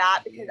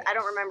that because I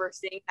don't remember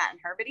seeing that in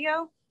her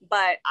video,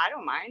 but I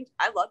don't mind.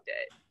 I loved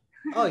it.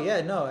 Oh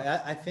yeah, no,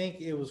 I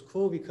think it was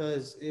cool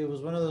because it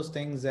was one of those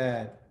things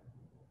that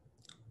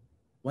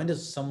when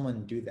does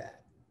someone do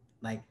that?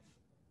 Like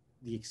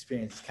the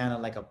experience, kind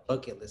of like a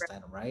bucket list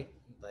item, right?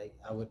 Like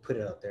I would put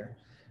it out there,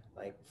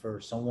 like for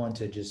someone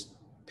to just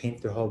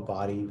paint their whole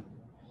body,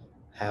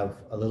 have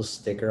a little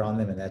sticker on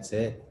them, and that's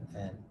it,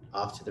 and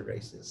off to the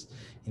races.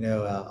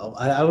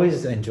 I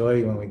always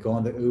enjoy when we go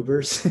on the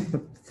Ubers.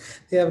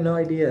 They have no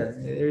idea.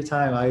 Every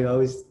time I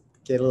always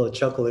get a little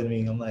chuckle in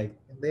me. I'm like,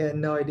 they had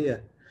no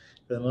idea.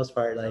 For the most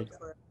part, like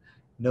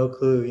no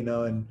clue.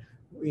 And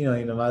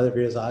my other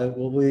videos,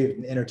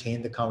 we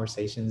entertain the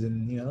conversations,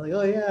 and like,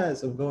 oh yeah,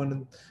 so I'm going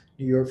to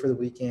New York for the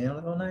weekend. I'm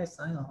like, oh nice,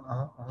 I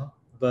know.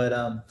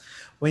 But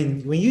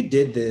when you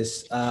did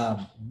this,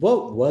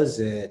 what was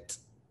it?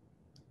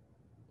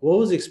 What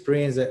was the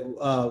experience that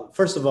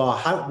first of all,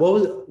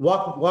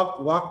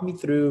 walk me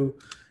through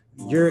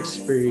your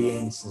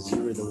experience since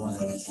you were the one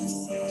doing this?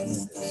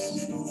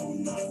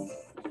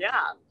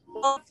 Yeah.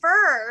 Well,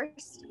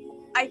 first,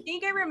 I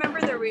think I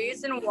remember the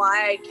reason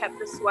why I kept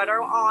the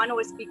sweater on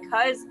was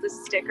because the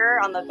sticker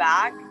on the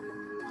back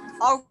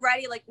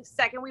already, like the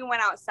second we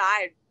went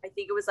outside, I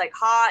think it was like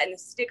hot and the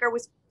sticker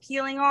was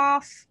peeling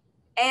off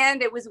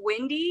and it was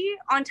windy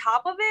on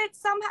top of it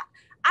somehow.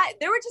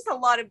 There were just a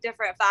lot of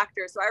different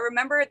factors. So I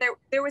remember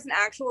there was an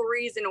actual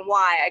reason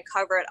why I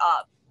covered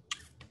up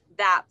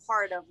that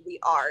part of the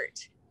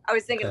art. I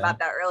was thinking about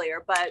that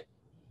earlier, but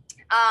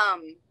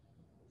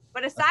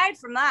aside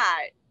from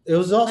that, it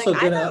was also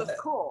good. I thought it was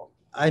cool.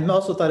 I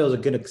also thought it was a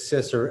good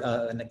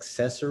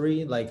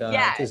accessory, like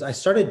because I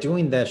started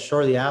doing that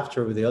shortly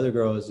after with the other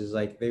girls. Is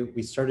like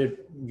we started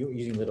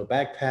using little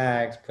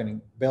backpacks,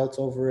 putting belts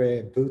over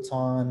it, boots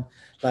on.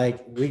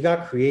 Like we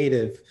got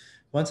creative.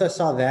 Once I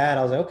saw that,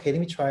 I was like, okay, let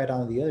me try it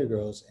on the other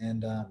girls,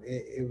 and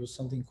it was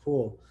something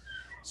cool.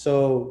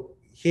 So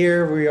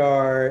here we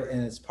are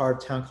in this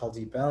part of town called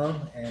Deep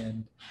Ellum,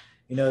 and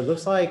it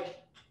looks like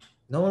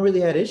no one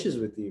really had issues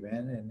with you,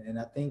 man. And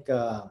I think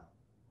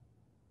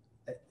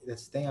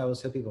that's the thing I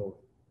always tell people,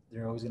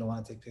 they're always going to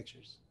want to take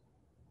pictures.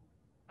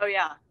 Oh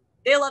yeah,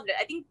 they loved it.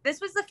 I think this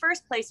was the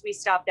first place we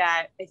stopped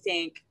at. I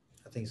think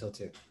so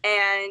too.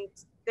 And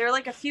there were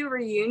like a few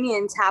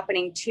reunions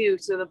happening too,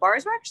 so the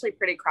bars were actually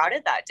pretty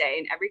crowded that day.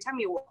 And every time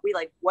we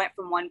like went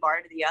from one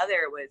bar to the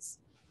other,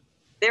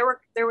 there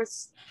were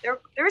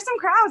some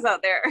crowds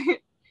out there.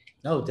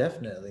 No,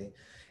 definitely.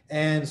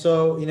 And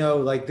so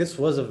like this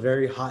was a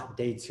very hot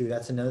day too.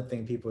 That's another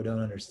thing people don't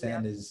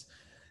understand is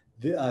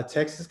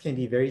Texas can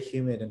be very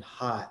humid and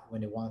hot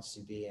when it wants to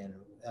be. And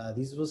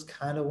this was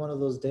kind of one of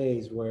those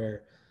days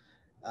where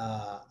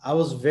I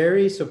was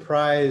very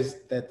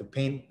surprised that the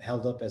paint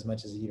held up as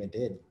much as it even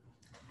did.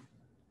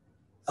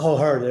 Oh,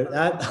 her,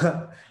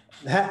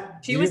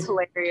 that she was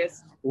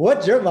hilarious.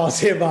 What your mom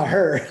say about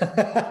her?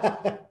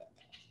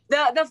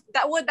 That's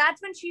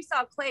when she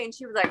saw Clay and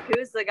she was like,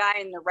 "Who's the guy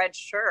in the red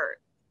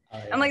shirt?" Oh,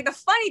 yeah. I'm like, the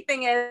funny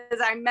thing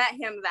is, I met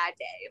him that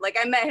day. Like,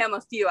 I met him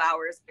a few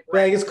hours.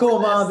 Right, it's cool,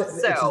 Mom.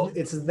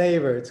 It's his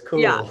neighbor. It's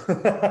cool. Yeah.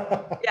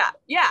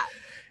 Yeah.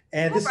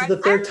 And this is the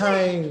third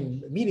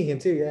time meeting him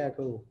too. Yeah,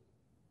 cool.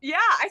 Yeah,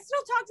 I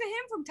still talk to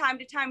him from time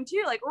to time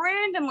too. Like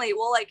randomly,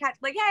 we'll like catch,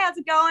 like, hey, how's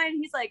it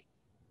going? He's like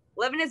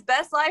living his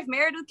best life,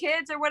 married with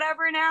kids or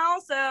whatever now.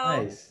 So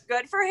nice.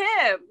 Good for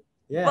him.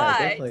 Yeah,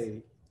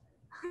 definitely.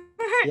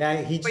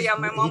 Yeah,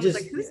 my mom was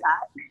like, "Who's that?"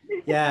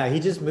 Yeah, he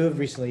just moved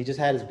recently. He just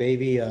had his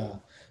baby.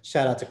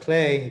 Shout out to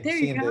Clay. There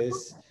you go.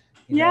 This.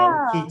 You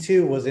know, he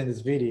too was in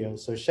this video.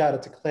 So shout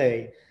out to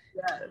Clay.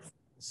 Yes.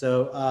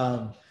 So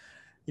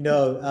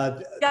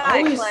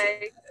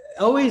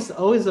always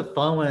a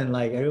fun when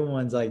like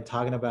everyone's like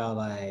talking about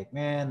like,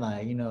 man,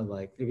 like,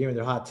 like they're giving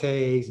their hot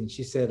takes, and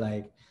she said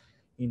like,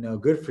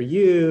 good for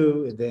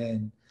you. And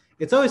then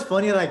it's always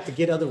funny like to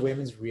get other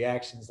women's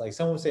reactions. Like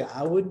someone would say,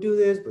 I wouldn't do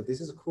this, but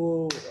this is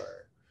cool,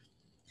 or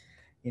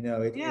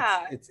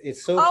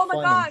it's so oh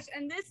funny. My gosh.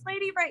 And this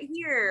lady right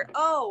here,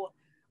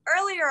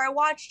 earlier I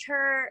watched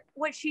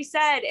what she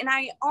said, and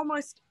I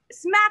almost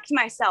smacked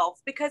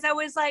myself because I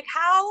was like,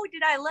 how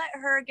did I let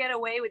her get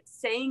away with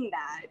saying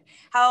that?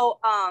 How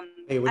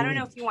hey, I don't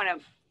know if you want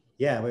to.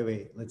 Yeah,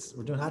 wait,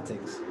 we're doing hot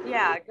takes.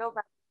 Yeah, go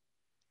back.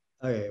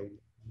 Okay,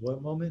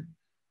 what moment?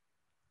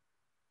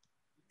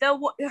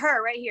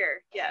 Her right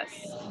here, yes,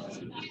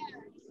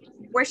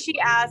 where she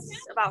asks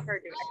about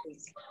her doing.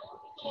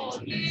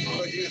 What do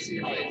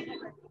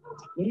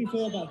you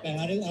feel about that?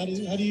 How do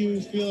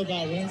you feel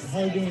about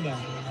her doing that?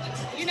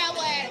 You know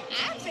what?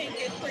 I think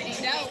it's pretty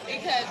dope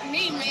because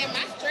man,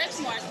 my stretch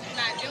marks is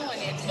not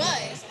doing it.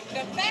 But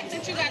the fact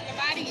that you got the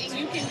body and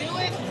you can do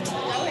it,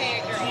 go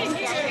ahead, girl. Go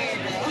ahead,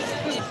 girl.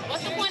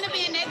 What's the point of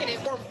being negative?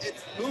 It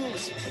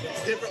moves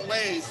different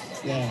ways.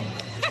 Yeah.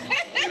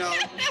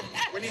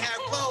 When you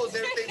have clothes,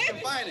 everything's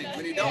confined. shining.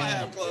 When you don't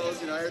have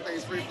clothes, you know,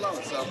 everything's free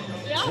flowing. So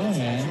Yeah,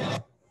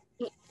 man.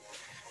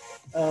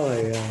 Oh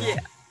my God. Yeah.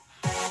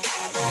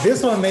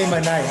 This one made my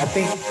night. I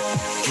think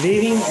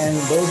leaving and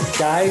those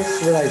guys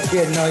were like, we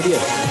had no idea.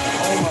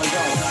 oh my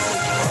God.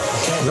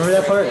 Remember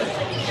that part?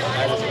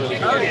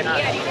 Oh yeah.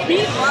 He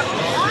loved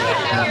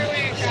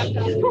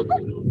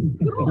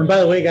And by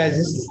the way, guys,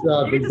 this is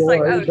the You're just door.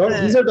 like, oh, Door-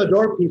 shit. these are the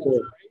door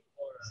people.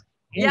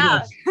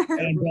 Yeah.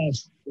 And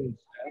That's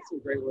a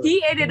great word.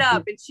 He ate it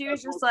up, and she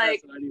was just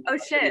like, "Oh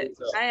shit,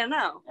 I don't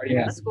know.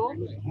 Yeah. That's cool."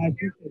 I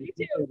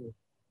appreciate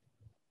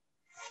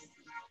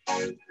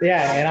it.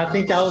 Yeah, and I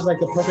think that was like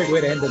the perfect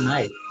way to end the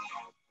night.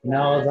 And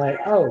I was like,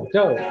 oh,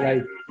 dope.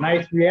 Like,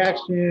 nice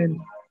reaction,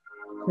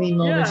 clean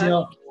moments, Yeah. you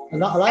know. A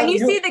lot And of, you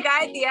know, see the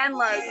guy at the end,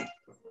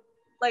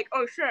 like,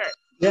 "Oh shit."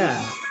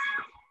 yeah.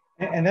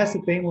 And that's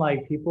the thing,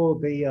 like people,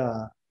 they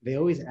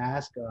always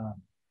ask,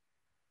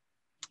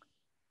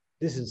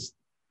 this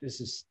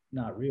is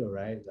not real,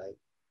 right? Like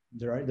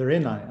they're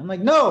in on it. I'm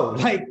like, no,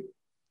 like,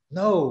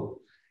 no.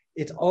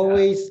 It's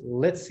always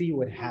let's see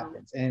what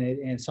happens.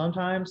 And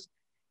sometimes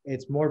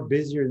it's more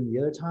busier than the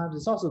other times.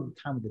 It's also the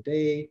time of the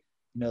day.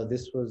 You know,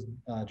 this was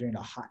during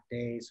a hot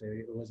day, so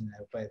it wasn't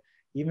that. But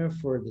even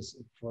for this,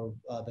 for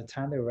the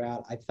time they were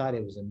out, I thought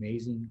it was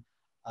amazing.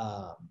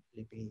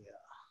 It'd be,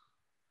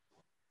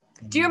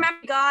 Do you remember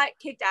you got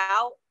kicked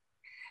out?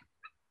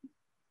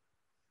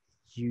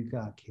 You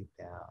got kicked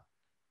out.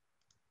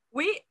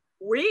 We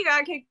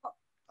got kicked out.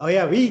 Oh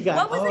yeah, we got.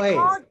 What was oh, it hey.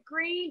 called?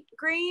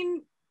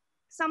 Green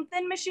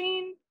something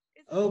machine?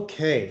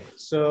 Okay,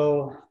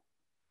 so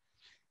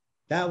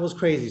that was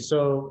crazy.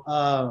 So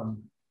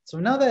so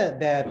now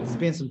that it's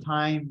been some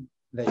time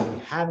that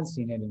you haven't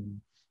seen it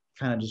and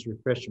kind of just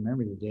refresh your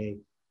memory today,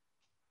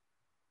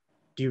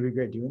 do you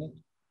regret doing it?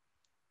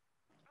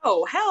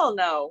 Oh hell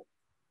no,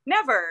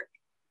 never.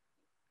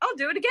 I'll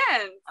do it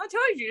again. I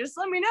told you, just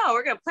let me know.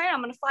 We're gonna plan.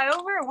 I'm gonna fly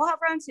over and we'll have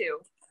round 2.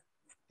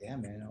 Yeah,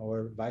 man,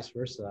 or vice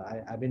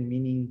versa. I've been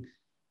meaning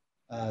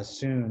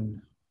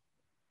soon,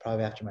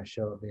 probably after my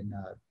show, I've been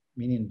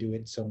meaning to do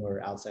it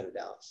somewhere outside of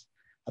Dallas.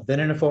 I've been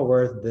in Fort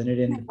Worth, been it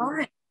in. Oh my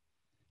God.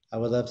 I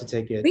would love to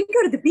take it. We can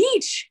go to the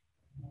beach.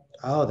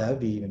 Oh, that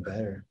would be even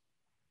better.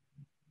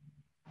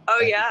 Oh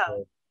That'd be yeah,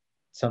 cool.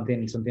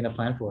 Something to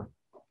plan for.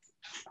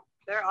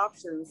 there are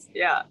options.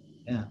 Yeah.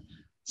 Yeah.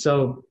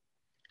 So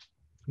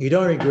you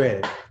don't regret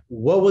it.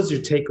 What was your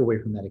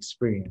takeaway from that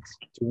experience?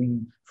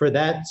 Doing for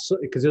that,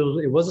 because it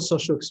was a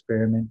social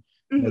experiment.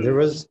 You know,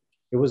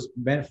 it was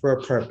meant for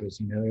a purpose.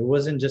 You know, it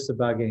wasn't just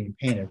about getting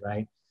painted,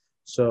 right?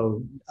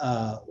 So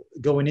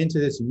going into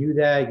this, you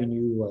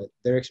knew what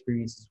their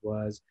experiences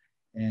was,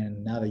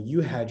 and now that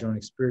you had your own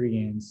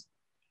experience,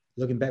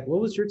 looking back,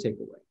 what was your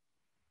takeaway?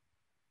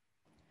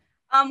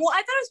 Well,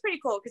 I thought it was pretty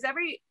cool because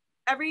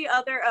every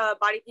other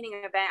body painting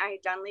event I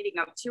had done leading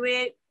up to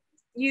it,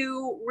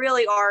 you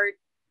really are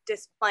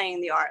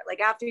displaying the art. Like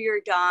after you're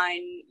done,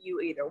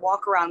 you either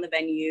walk around the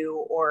venue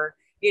or,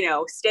 you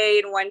know, stay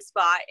in one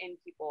spot and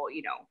people,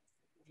 you know,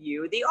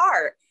 view the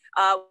art.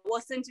 Well,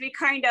 since we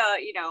kind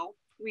of, you know,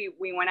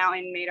 we went out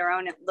and made our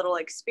own little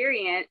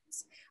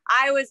experience,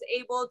 I was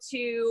able to,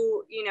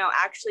 you know,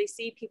 actually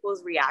see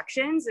people's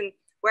reactions. And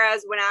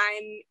whereas when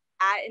I'm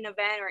at an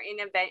event or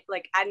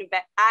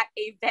at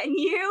a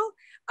venue,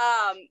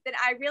 then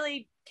I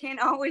really can't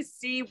always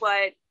see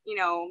what, you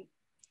know,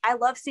 I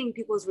love seeing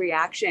people's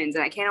reactions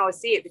and I can't always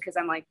see it because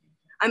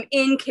I'm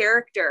in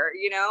character,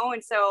 you know?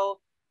 And so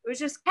it was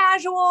just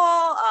casual,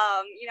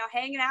 you know,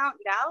 hanging out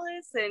in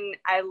Dallas. And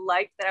I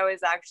liked that I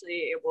was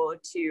actually able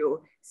to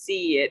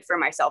see it for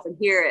myself and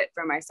hear it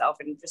for myself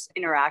and just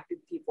interact with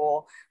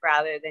people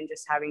rather than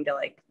just having to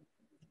like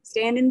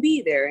stand and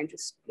be there and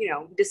just, you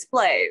know,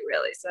 display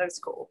really. So that was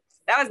cool.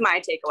 That was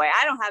my takeaway.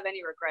 I don't have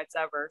any regrets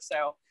ever.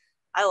 So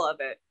I love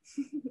it.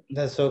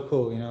 That's so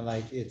cool. You know,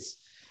 like it's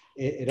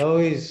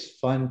always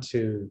fun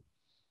to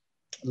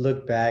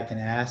look back and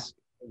ask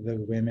the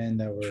women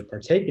that were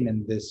partaking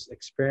in this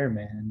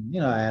experiment. And,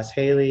 you know, I asked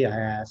Haley, I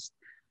asked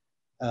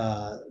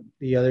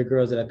the other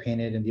girls that I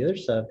painted and the other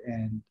stuff.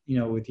 And, you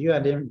know, with you, I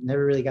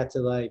never really got to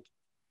like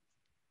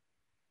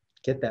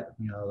get that,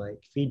 you know, like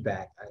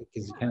feedback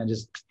because you kind of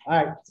just,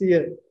 all right, see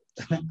you.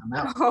 I'm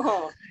out.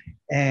 Oh.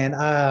 And,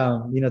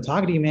 you know,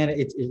 talking to you, man,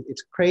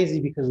 it's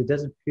crazy because it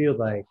doesn't feel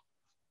like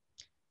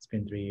it's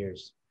been 3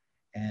 years.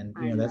 And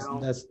you know,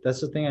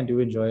 that's the thing I do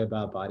enjoy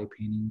about body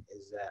painting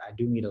is that I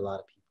do meet a lot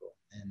of people,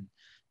 and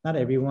not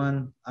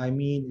everyone I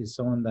meet is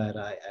someone that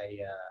I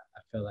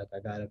feel like I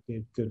got a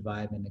good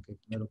vibe and a good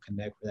little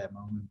connect for that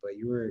moment. But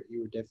you were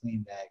definitely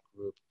in that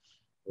group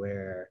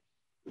where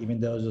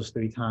even though it was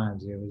 3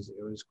 times, it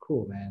was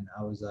cool, man.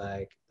 I was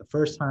like, the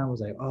first time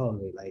was like,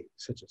 oh, like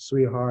such a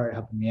sweetheart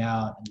helping me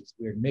out and this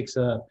weird mix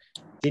up.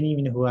 Didn't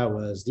even know who I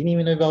was. Didn't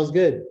even know if I was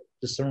good.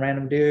 Just some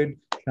random dude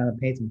trying to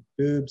paint some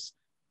boobs.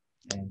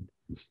 And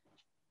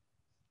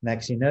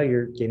next, you know,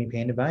 you're getting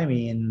painted by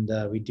me, and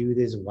we do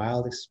this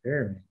wild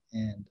experiment.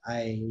 And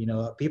you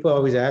know, people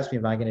always ask me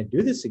if I'm going to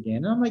do this again.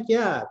 And I'm like,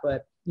 yeah,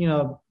 but you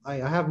know, I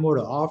have more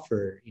to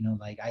offer. You know,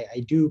 like I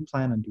do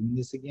plan on doing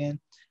this again,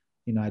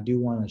 you know, I do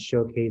want to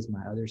showcase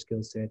my other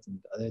skill sets and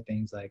other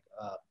things. Like,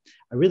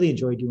 I really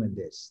enjoy doing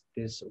this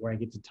where I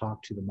get to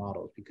talk to the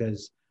models,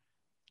 because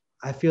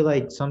I feel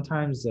like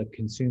sometimes the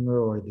consumer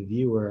or the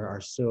viewer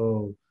are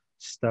so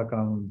stuck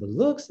on the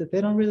looks that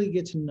they don't really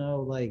get to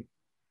know, like,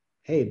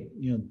 hey,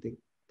 you know,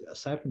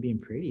 aside from being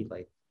pretty,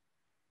 like,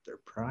 they're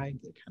pride,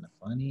 they're kind of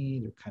funny,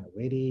 they're kind of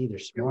witty, they're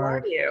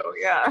smart. Who are you?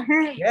 Yeah.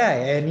 Yeah,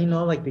 and you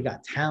know, like, they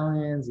got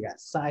talents, they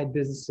got side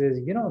businesses.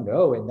 You don't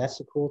know, and that's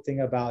the cool thing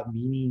about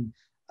meeting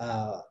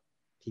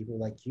people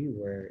like you,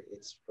 where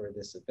it's for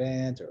this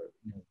event or,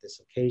 you know,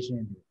 this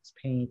occasion, it's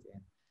paint,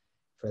 and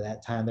for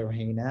that time that we're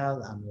hanging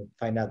out, I'm gonna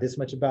find out this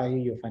much about you.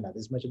 You'll find out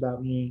this much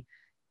about me,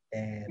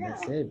 and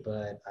that's it.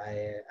 But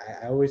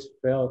I always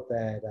felt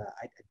that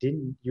I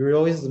didn't. You were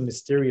always the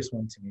mysterious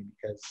one to me,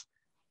 because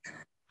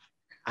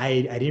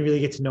I didn't really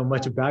get to know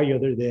much about you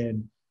other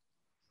than,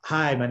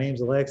 hi, my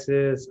name's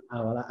Alexis.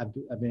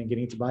 I've been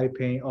getting into body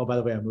paint. Oh, by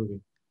the way, I'm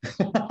moving.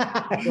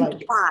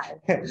 Like,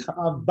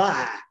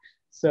 bye.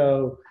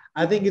 So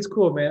I think it's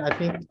cool, man. I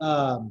think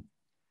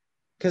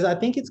because I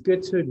think it's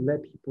good to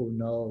let people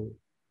know,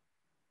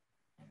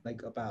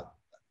 like, about,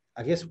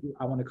 I guess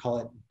I want to call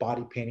it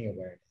body painting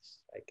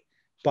awareness, like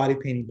body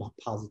painting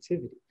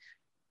positivity,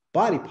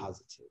 body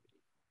positivity.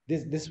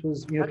 This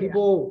was, you know,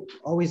 people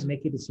always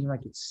make it seem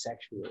like it's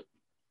sexual,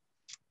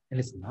 and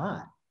it's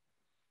not.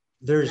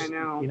 There's,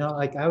 you know,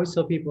 like, I always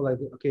tell people, like,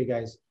 okay,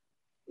 guys,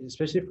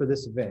 especially for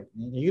this event,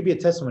 and you could be a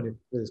testimony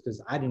for this,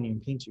 because I didn't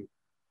even paint you.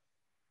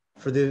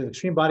 For the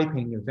extreme body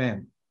painting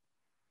event,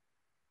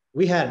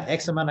 we had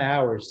X amount of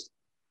hours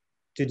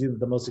to do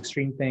the most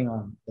extreme thing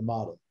on the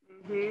model.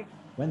 Mm-hmm.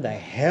 When the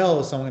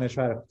hell is someone gonna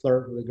try to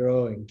flirt with a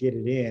girl and get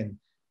it in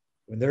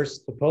when they're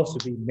supposed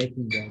to be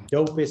making the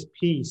dopest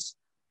piece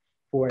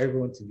for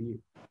everyone to view?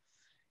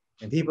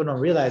 And people don't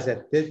realize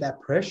that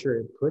that pressure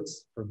it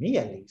puts, for me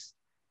at least.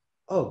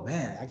 Oh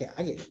man, I get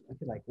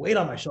like weight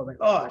on my shoulder. Like,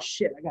 oh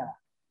shit, I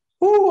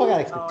got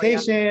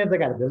expectations. I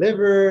got to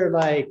deliver.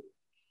 Like,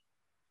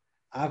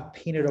 I've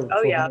painted over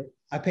 400.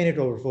 I painted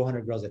over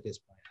 400 girls at this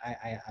point.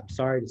 I'm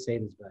sorry to say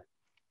this, but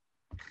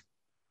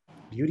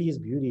beauty is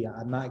beauty.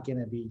 I'm not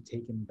gonna be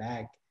taken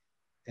back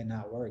and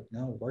not work.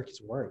 No, work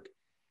is work,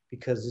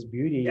 because this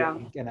beauty,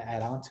 I'm gonna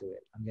add on to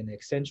it. I'm gonna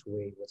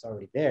accentuate what's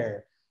already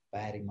there by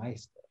adding my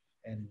stuff.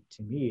 And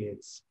to me,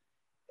 it's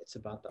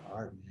about the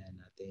art, man.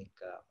 I think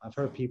I've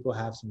heard people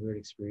have some weird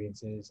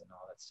experiences and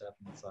all that stuff,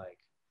 and it's like,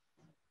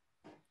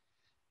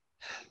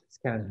 it's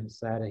kind of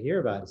sad to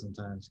hear about it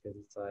sometimes, because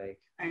it's like,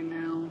 I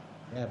know.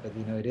 Yeah, but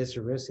you know, it is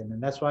a risk,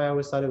 and that's why I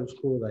always thought it was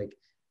cool. Like,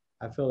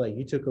 I feel like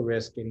you took a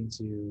risk getting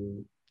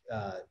to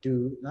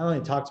do, not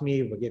only talk to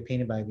me, but get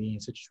painted by me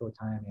in such a short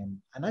time,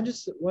 and I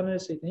just wanted to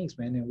say thanks,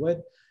 man. And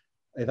what,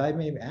 if I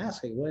may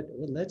ask, like, what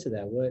led to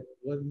that?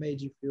 What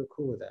made you feel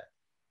cool with that?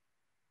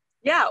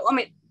 Yeah, I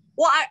mean,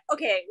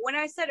 okay, when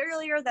I said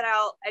earlier that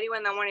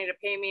anyone that wanted to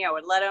pay me, I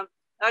would let them,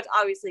 that's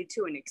obviously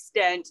to an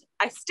extent.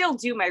 I still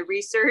do my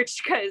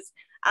research, because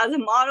as a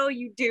model,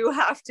 you do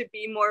have to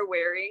be more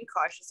wary and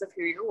cautious of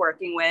who you're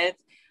working with,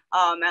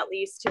 at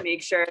least to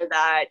make sure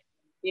that,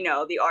 you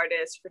know, the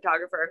artist,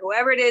 photographer,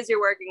 whoever it is you're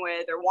working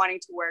with or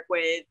wanting to work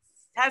with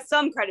has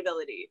some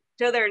credibility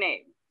to their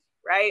name,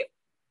 right?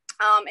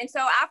 And so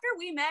after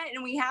we met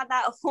and we had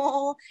that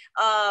whole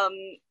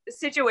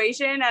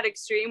situation at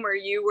Extreme where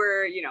you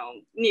were, you know,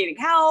 needing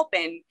help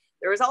and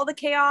there was all the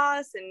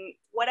chaos and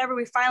whatever,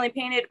 we finally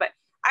painted. But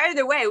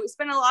either way, we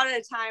spent a lot of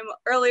the time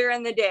earlier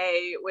in the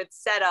day with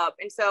setup.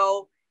 And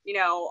so, you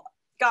know,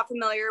 got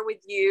familiar with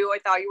you. I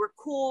thought you were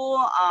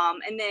cool.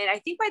 And then I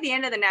think by the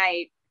end of the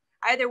night,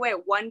 either way,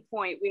 at one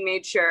point we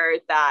made sure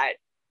that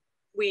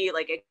we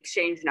like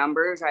exchanged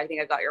numbers, or I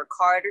think I got your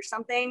card or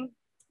something.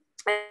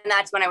 And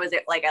that's when I was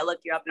like, I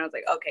looked you up and I was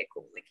like, okay,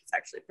 cool. Like, he's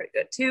actually pretty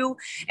good too.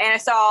 And I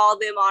saw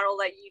the model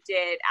that you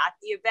did at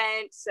the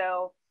event.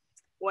 So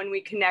when we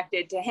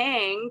connected to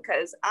hang,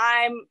 because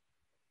I'm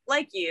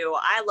like you,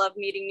 I love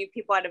meeting new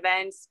people at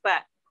events,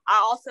 but I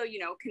also, you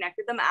know,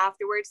 connected them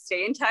afterwards,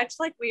 stay in touch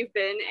like we've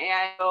been.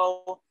 And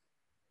so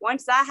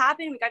once that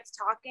happened, we got to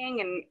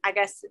talking, and I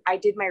guess I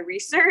did my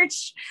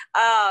research.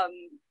 I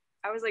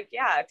was like,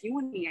 yeah, if you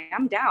want me,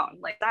 I'm down.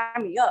 Like,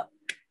 sign me up.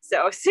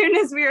 So as soon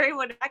as we were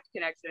able to make a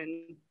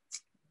connection,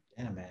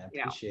 yeah, man, I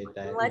appreciate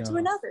that. Led to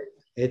another.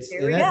 It's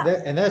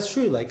and that's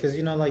true. Like, because,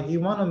 you know, like, you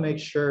want to make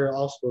sure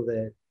also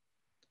that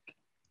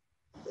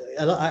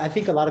I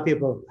think a lot of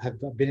people have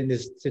been in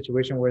this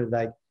situation where,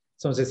 like,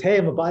 someone says, "Hey,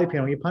 I'm a body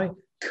painter. Are you painting?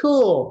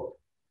 Cool."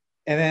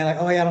 And then, like,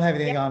 "Oh yeah, I don't have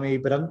anything on me,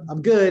 but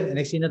I'm good." And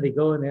next thing you know, they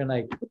go and they're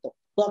like, "What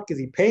the fuck is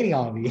he painting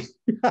on me?"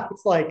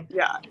 It's like,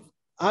 yeah.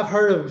 I've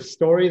heard of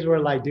stories where,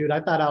 like, dude,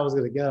 I thought I was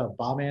gonna get a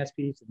bomb ass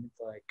piece, and it's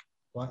like,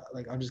 what?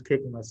 Like, I'm just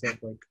kicking myself,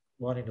 like,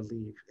 wanting to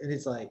leave. And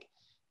it's like,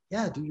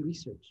 yeah, do your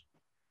research.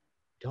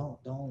 Don't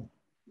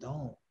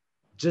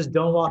just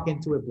don't walk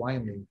into it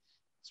blindly,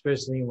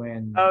 especially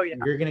when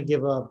you're gonna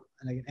give up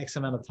an X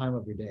amount of time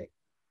of your day.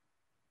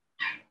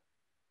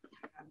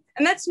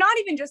 And that's not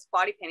even just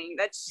body painting.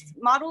 That's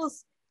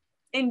models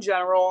in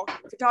general,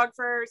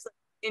 photographers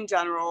in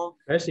general.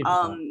 Especially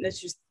that's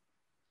just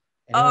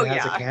anyone Oh that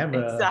has a yeah,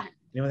 camera, exactly.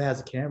 anyone that has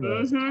a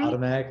camera is Mm-hmm.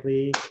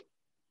 automatically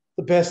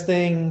the best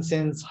thing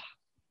since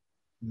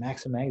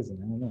Maxim magazine.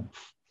 I don't know.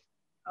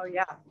 Oh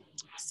yeah,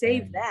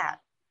 save And that.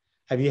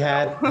 have you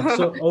had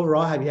so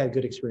overall? Have you had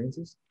good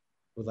experiences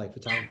with like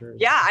photographers?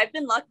 Yeah, I've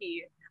been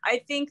lucky.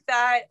 I think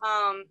that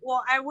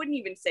well, I wouldn't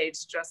even say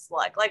it's just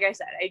luck. Like I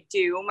said, I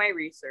do my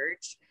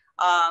research.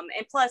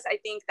 And plus I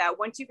think that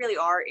once you really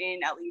are in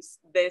at least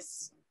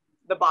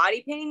the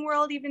body painting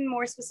world, even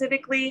more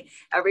specifically,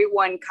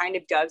 everyone kind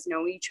of does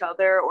know each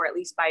other, or at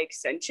least by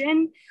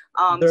extension.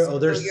 So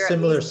There's you're at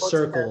similar least able to,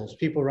 circles.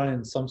 People run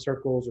in some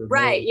circles or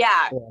right, more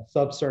yeah,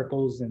 sub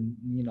circles, and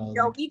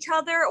know each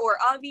other or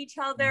of each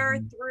other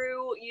Mhm.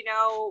 through,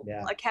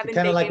 Yeah, a Kevin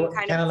kind of like Bacon what,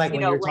 kind kind of, of like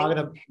link.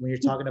 when you're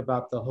talking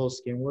about the whole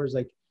skin wars.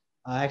 Like,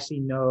 I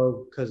actually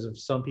know because of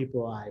some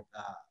people I've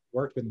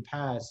worked with in the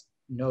past.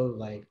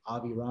 Like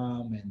Avi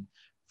Ram and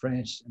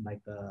French, and like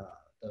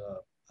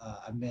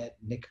I met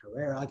Nick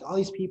Herrera, like all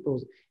these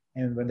people,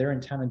 and when they're in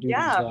town and do these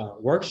Yeah.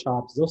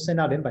 workshops, they'll send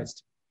out invites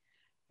to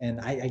me. And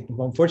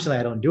well, unfortunately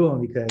I don't do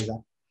them because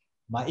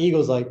my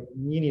ego's like,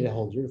 you need to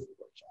hold your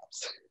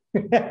workshops.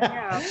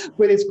 Yeah.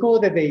 But it's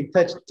cool that they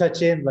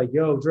touch in like,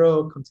 yo,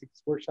 Dro, come take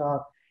this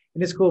workshop.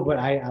 And it's cool, but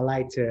I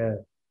like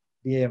to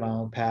be in my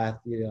own path,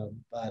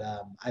 But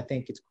I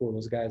think it's cool.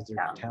 Those guys,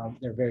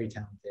 they're very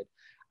talented.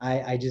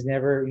 I just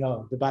never,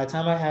 by the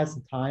time I had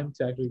some time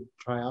to actually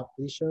try out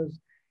for these shows,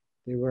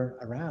 they weren't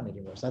around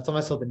anymore. So I told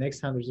myself the next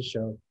time there's a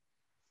show,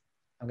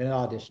 I'm gonna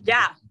audition.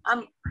 Yeah,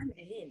 I'm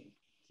in.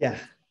 Yeah.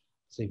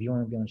 So if you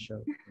want to be on a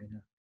show,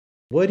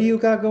 what do you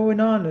got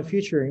going on in the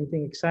future?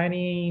 Anything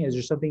exciting? Is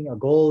there something, a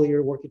goal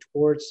you're working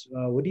towards?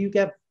 What do you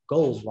get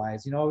goals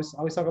wise? I always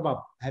talk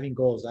about having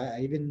goals.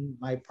 I even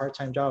my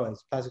part-time job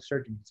as plastic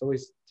surgeon, it's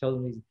always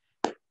telling me,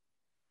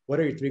 what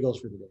are your 3 goals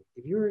for the day?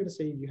 If you were going to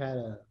say you had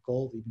a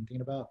goal that you've been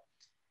thinking about,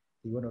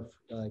 you want to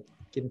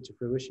get into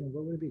fruition,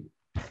 what would it be?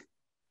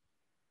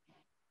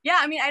 Yeah,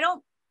 I mean, I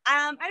don't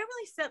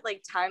really set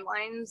like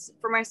timelines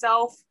for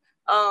myself,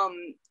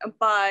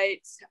 but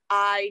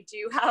I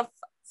do have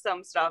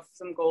some stuff,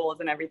 some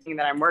goals and everything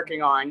that I'm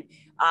working on.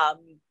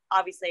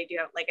 Obviously I do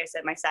have, like I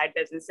said, my side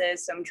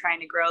businesses, so I'm trying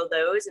to grow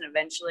those, and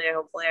eventually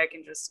hopefully I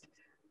can just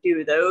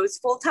do those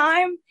full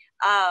time.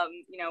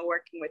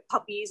 Working with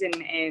puppies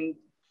and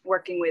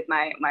working with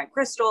my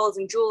crystals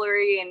and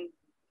jewelry and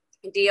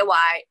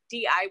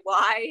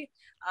DIY.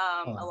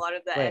 A lot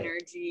of the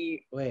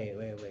energy. Wait.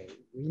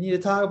 We need to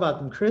talk about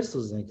them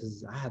crystals then,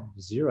 because I have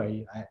zero.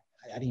 I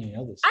didn't even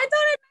know this. I thought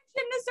I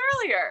mentioned this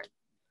earlier.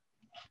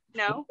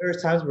 No.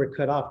 There's times we're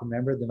cut off.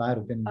 Remember, there might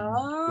have been.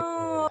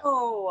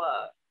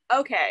 Oh,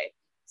 okay.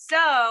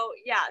 So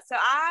yeah,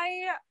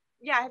 I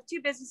have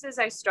 2 businesses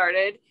I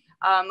started.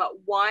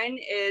 One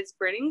is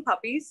breeding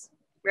puppies,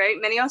 right?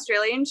 Mini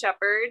Australian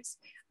Shepherds.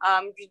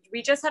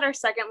 We just had our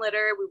 2nd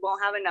litter. We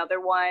won't have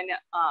another one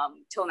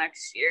till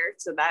next year.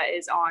 So that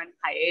is on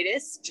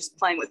hiatus, just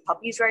playing with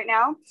puppies right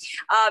now.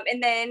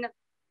 And then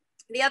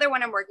the other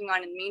one I'm working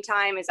on in the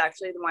meantime is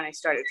actually the one I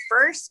started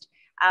first.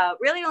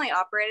 Really only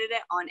operated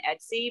it on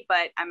Etsy,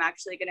 but I'm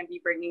actually going to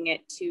be bringing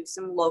it to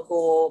some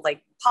local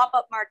like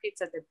pop-up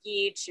markets at the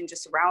beach and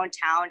just around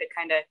town to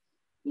kind of,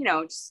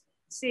 just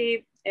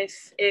see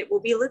if it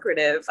will be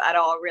lucrative at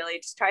all, really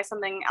just try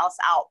something else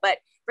out. But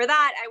for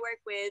that, I work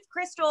with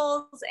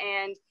crystals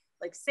and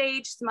like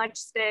sage smudge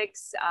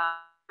sticks,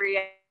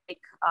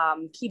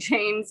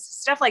 keychains,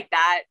 stuff like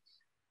that.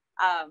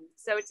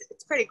 So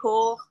it's pretty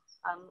cool.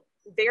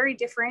 Very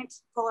different,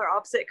 polar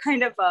opposite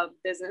kind of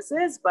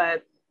businesses,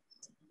 but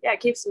yeah, it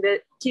keeps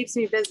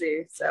me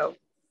busy. So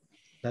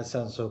that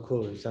sounds so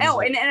cool. And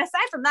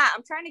aside from that,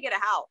 I'm trying to get a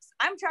house.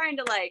 I'm trying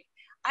to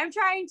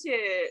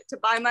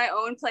buy my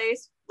own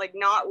place, like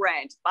not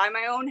rent, buy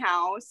my own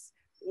house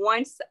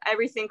once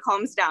everything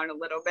calms down a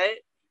little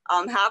bit.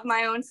 Have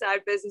my own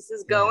side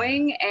businesses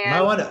going,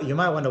 and you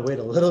might want to wait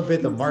a little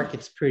bit. The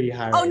market's pretty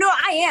high. Oh no,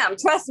 I am.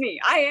 Trust me,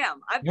 I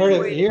am.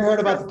 You heard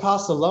about the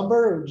cost of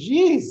lumber?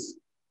 Jeez.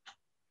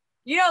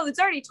 It's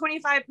already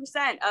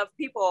 25% of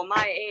people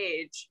my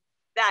age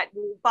that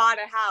bought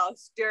a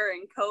house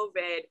during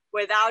COVID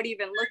without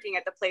even looking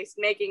at the place,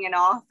 making an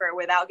offer,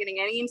 without getting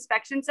any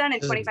inspections done,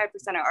 and 25%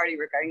 are already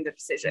regretting the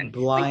decision.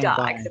 Blind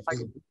buying.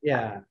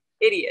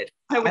 Idiot.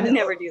 I would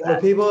never do that.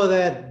 Or people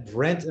that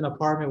rent an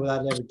apartment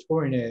without ever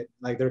touring it,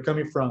 like they're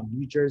coming from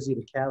New Jersey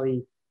to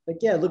Cali, like,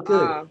 yeah, look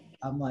good.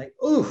 I'm like,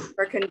 oof.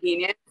 For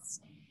convenience.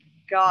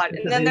 God.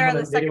 And then they're on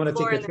the second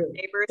floor and their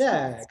neighbors.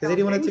 Yeah, because they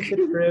didn't want to take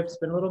the trip,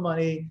 spend a little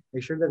money,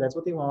 make sure that that's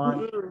what they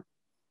want. Mm-hmm.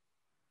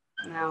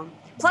 No.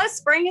 Plus,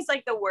 spring is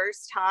like the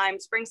worst time.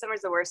 Summer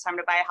is the worst time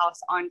to buy a house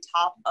on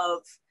top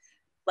of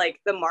like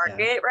the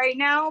market right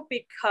now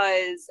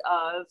because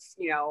of,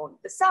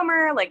 the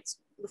summer, like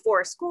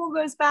before school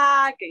goes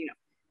back, and,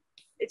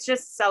 it's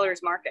just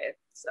seller's market.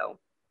 So.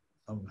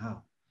 Oh,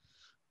 wow.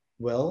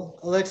 Well,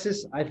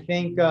 Alexis, I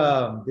think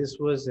this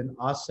was an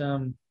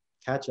awesome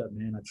catch up,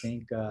 man. I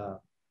think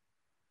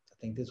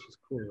this was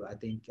cool. I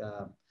think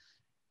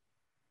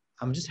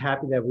I'm just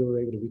happy that we were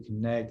able to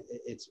reconnect.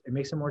 It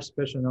makes it more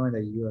special knowing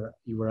that you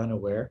were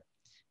unaware,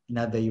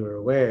 now that you were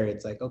aware,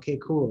 it's like, okay,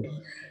 cool.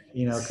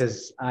 You know,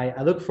 because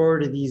I look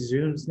forward to these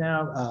Zooms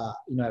now.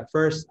 You know, at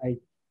first, I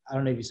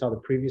don't know if you saw the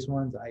previous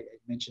ones. I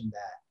mentioned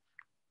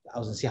that I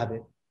was gonna see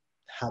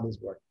how this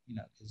worked. You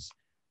know, because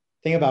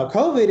thing about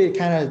COVID, it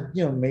kind of,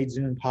 you know, made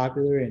Zoom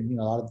popular, and you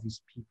know, a lot of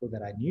these people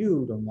that I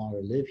knew no longer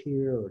live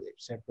here or they're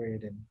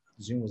separated, and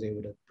Zoom was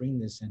able to bring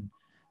this. And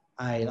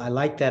I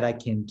like that I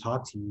can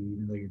talk to you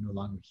even though you're no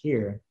longer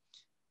here,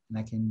 and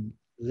I can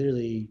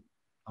literally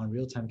on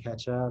real time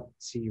catch up,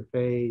 see your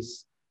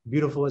face,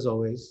 beautiful as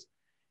always.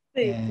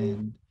 Thank you.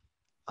 And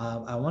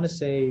I want to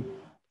say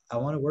I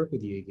want to work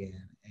with you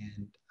again,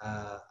 and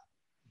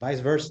vice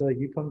versa.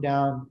 You come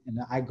down and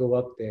I go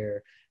up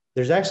there.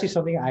 There's actually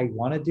something I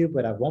want to do,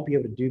 but I won't be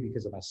able to do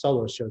because of my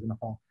solo shows in the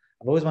fall.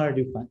 I've always wanted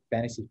to do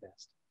Fantasy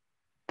Fest,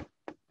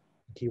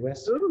 Key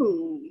West.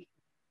 Ooh.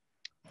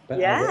 But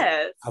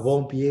Yes. I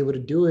won't be able to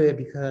do it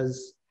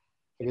because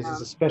it's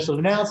a special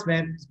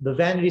announcement. The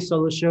Vanity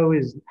Solo Show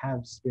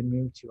has been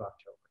moved to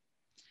October.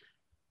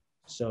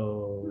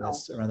 So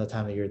that's around the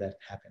time of year that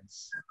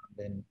happens.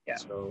 Then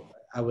so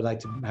I would like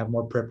to have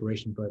more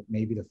preparation, but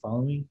maybe the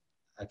following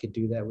I could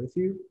do that with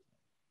you.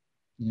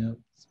 You know,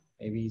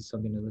 maybe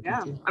something to look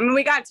into. I mean,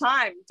 we got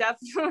time,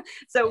 definitely.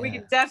 So we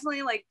could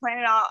definitely like plan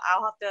it out.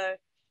 I'll have to,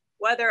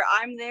 whether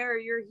I'm there or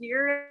you're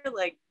here,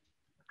 like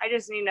I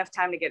just need enough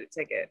time to get a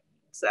ticket.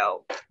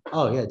 So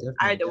definitely.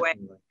 Either way,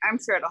 I'm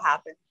sure it'll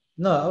happen.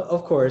 No,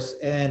 of course.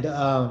 And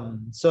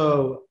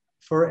so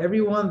for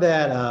everyone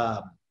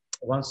that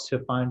wants to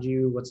find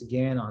you once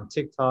again on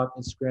TikTok,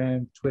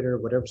 Instagram, Twitter,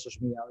 whatever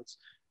social media outlets,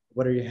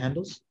 what are your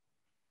handles?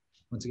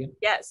 Once again?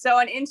 Yeah, so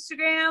on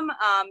Instagram,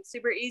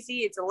 super easy.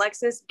 It's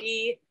Alexis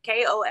B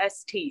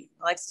Kost,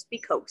 Alexis B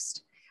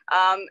Coast.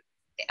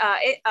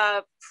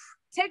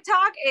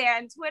 TikTok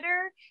and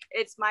Twitter,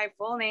 it's my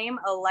full name,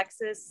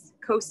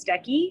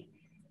 AlexisKostecki.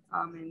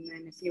 And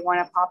then if you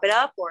want to pop it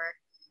up or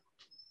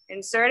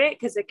insert it,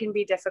 because it can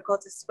be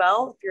difficult to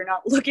spell if you're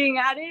not looking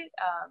at it.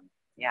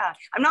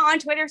 I'm not on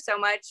Twitter so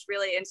much,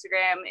 really.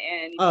 Instagram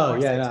and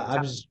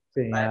I'm just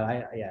saying,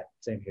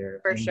 same here.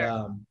 For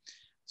sure.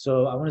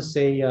 So I want to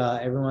say,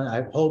 everyone,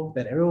 I hope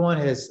that everyone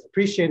has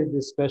appreciated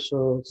this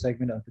special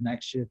segment of the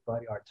Night Shift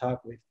Body Art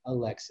Talk with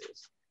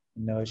Alexis.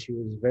 You know, she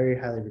was very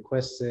highly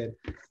requested.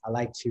 I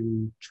like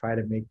to try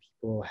to make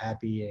people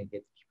happy and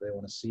get the people they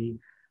want to see.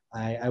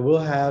 I will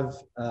have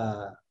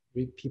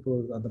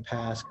people of the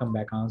past come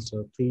back on,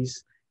 so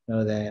please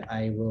know that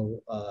I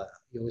will.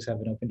 You always have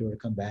an open door to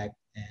come back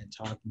and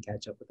talk and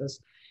catch up with us.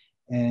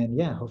 And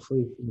yeah,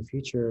 hopefully in the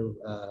future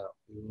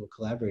we will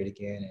collaborate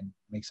again and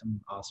make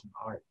some awesome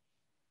art.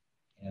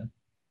 Yeah.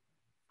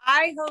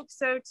 I hope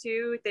so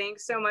too.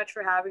 Thanks so much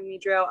for having me,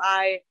 Dro.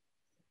 I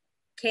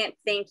can't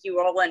thank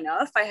you all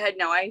enough. I had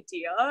no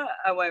idea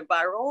I went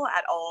viral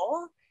at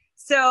all.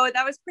 So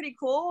that was pretty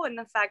cool. And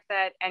the fact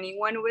that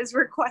anyone was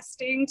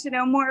requesting to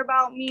know more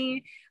about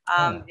me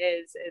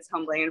is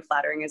humbling and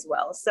flattering as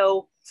well.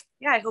 So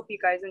yeah, I hope you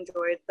guys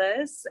enjoyed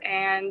this.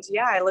 And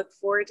yeah, I look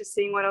forward to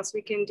seeing what else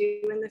we can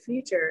do in the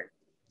future.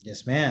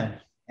 Yes, ma'am.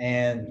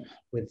 And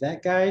with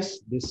that, guys,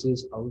 this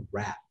is a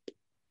wrap.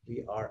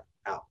 We are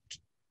out.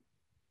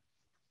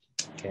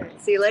 Okay.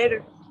 See you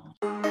later.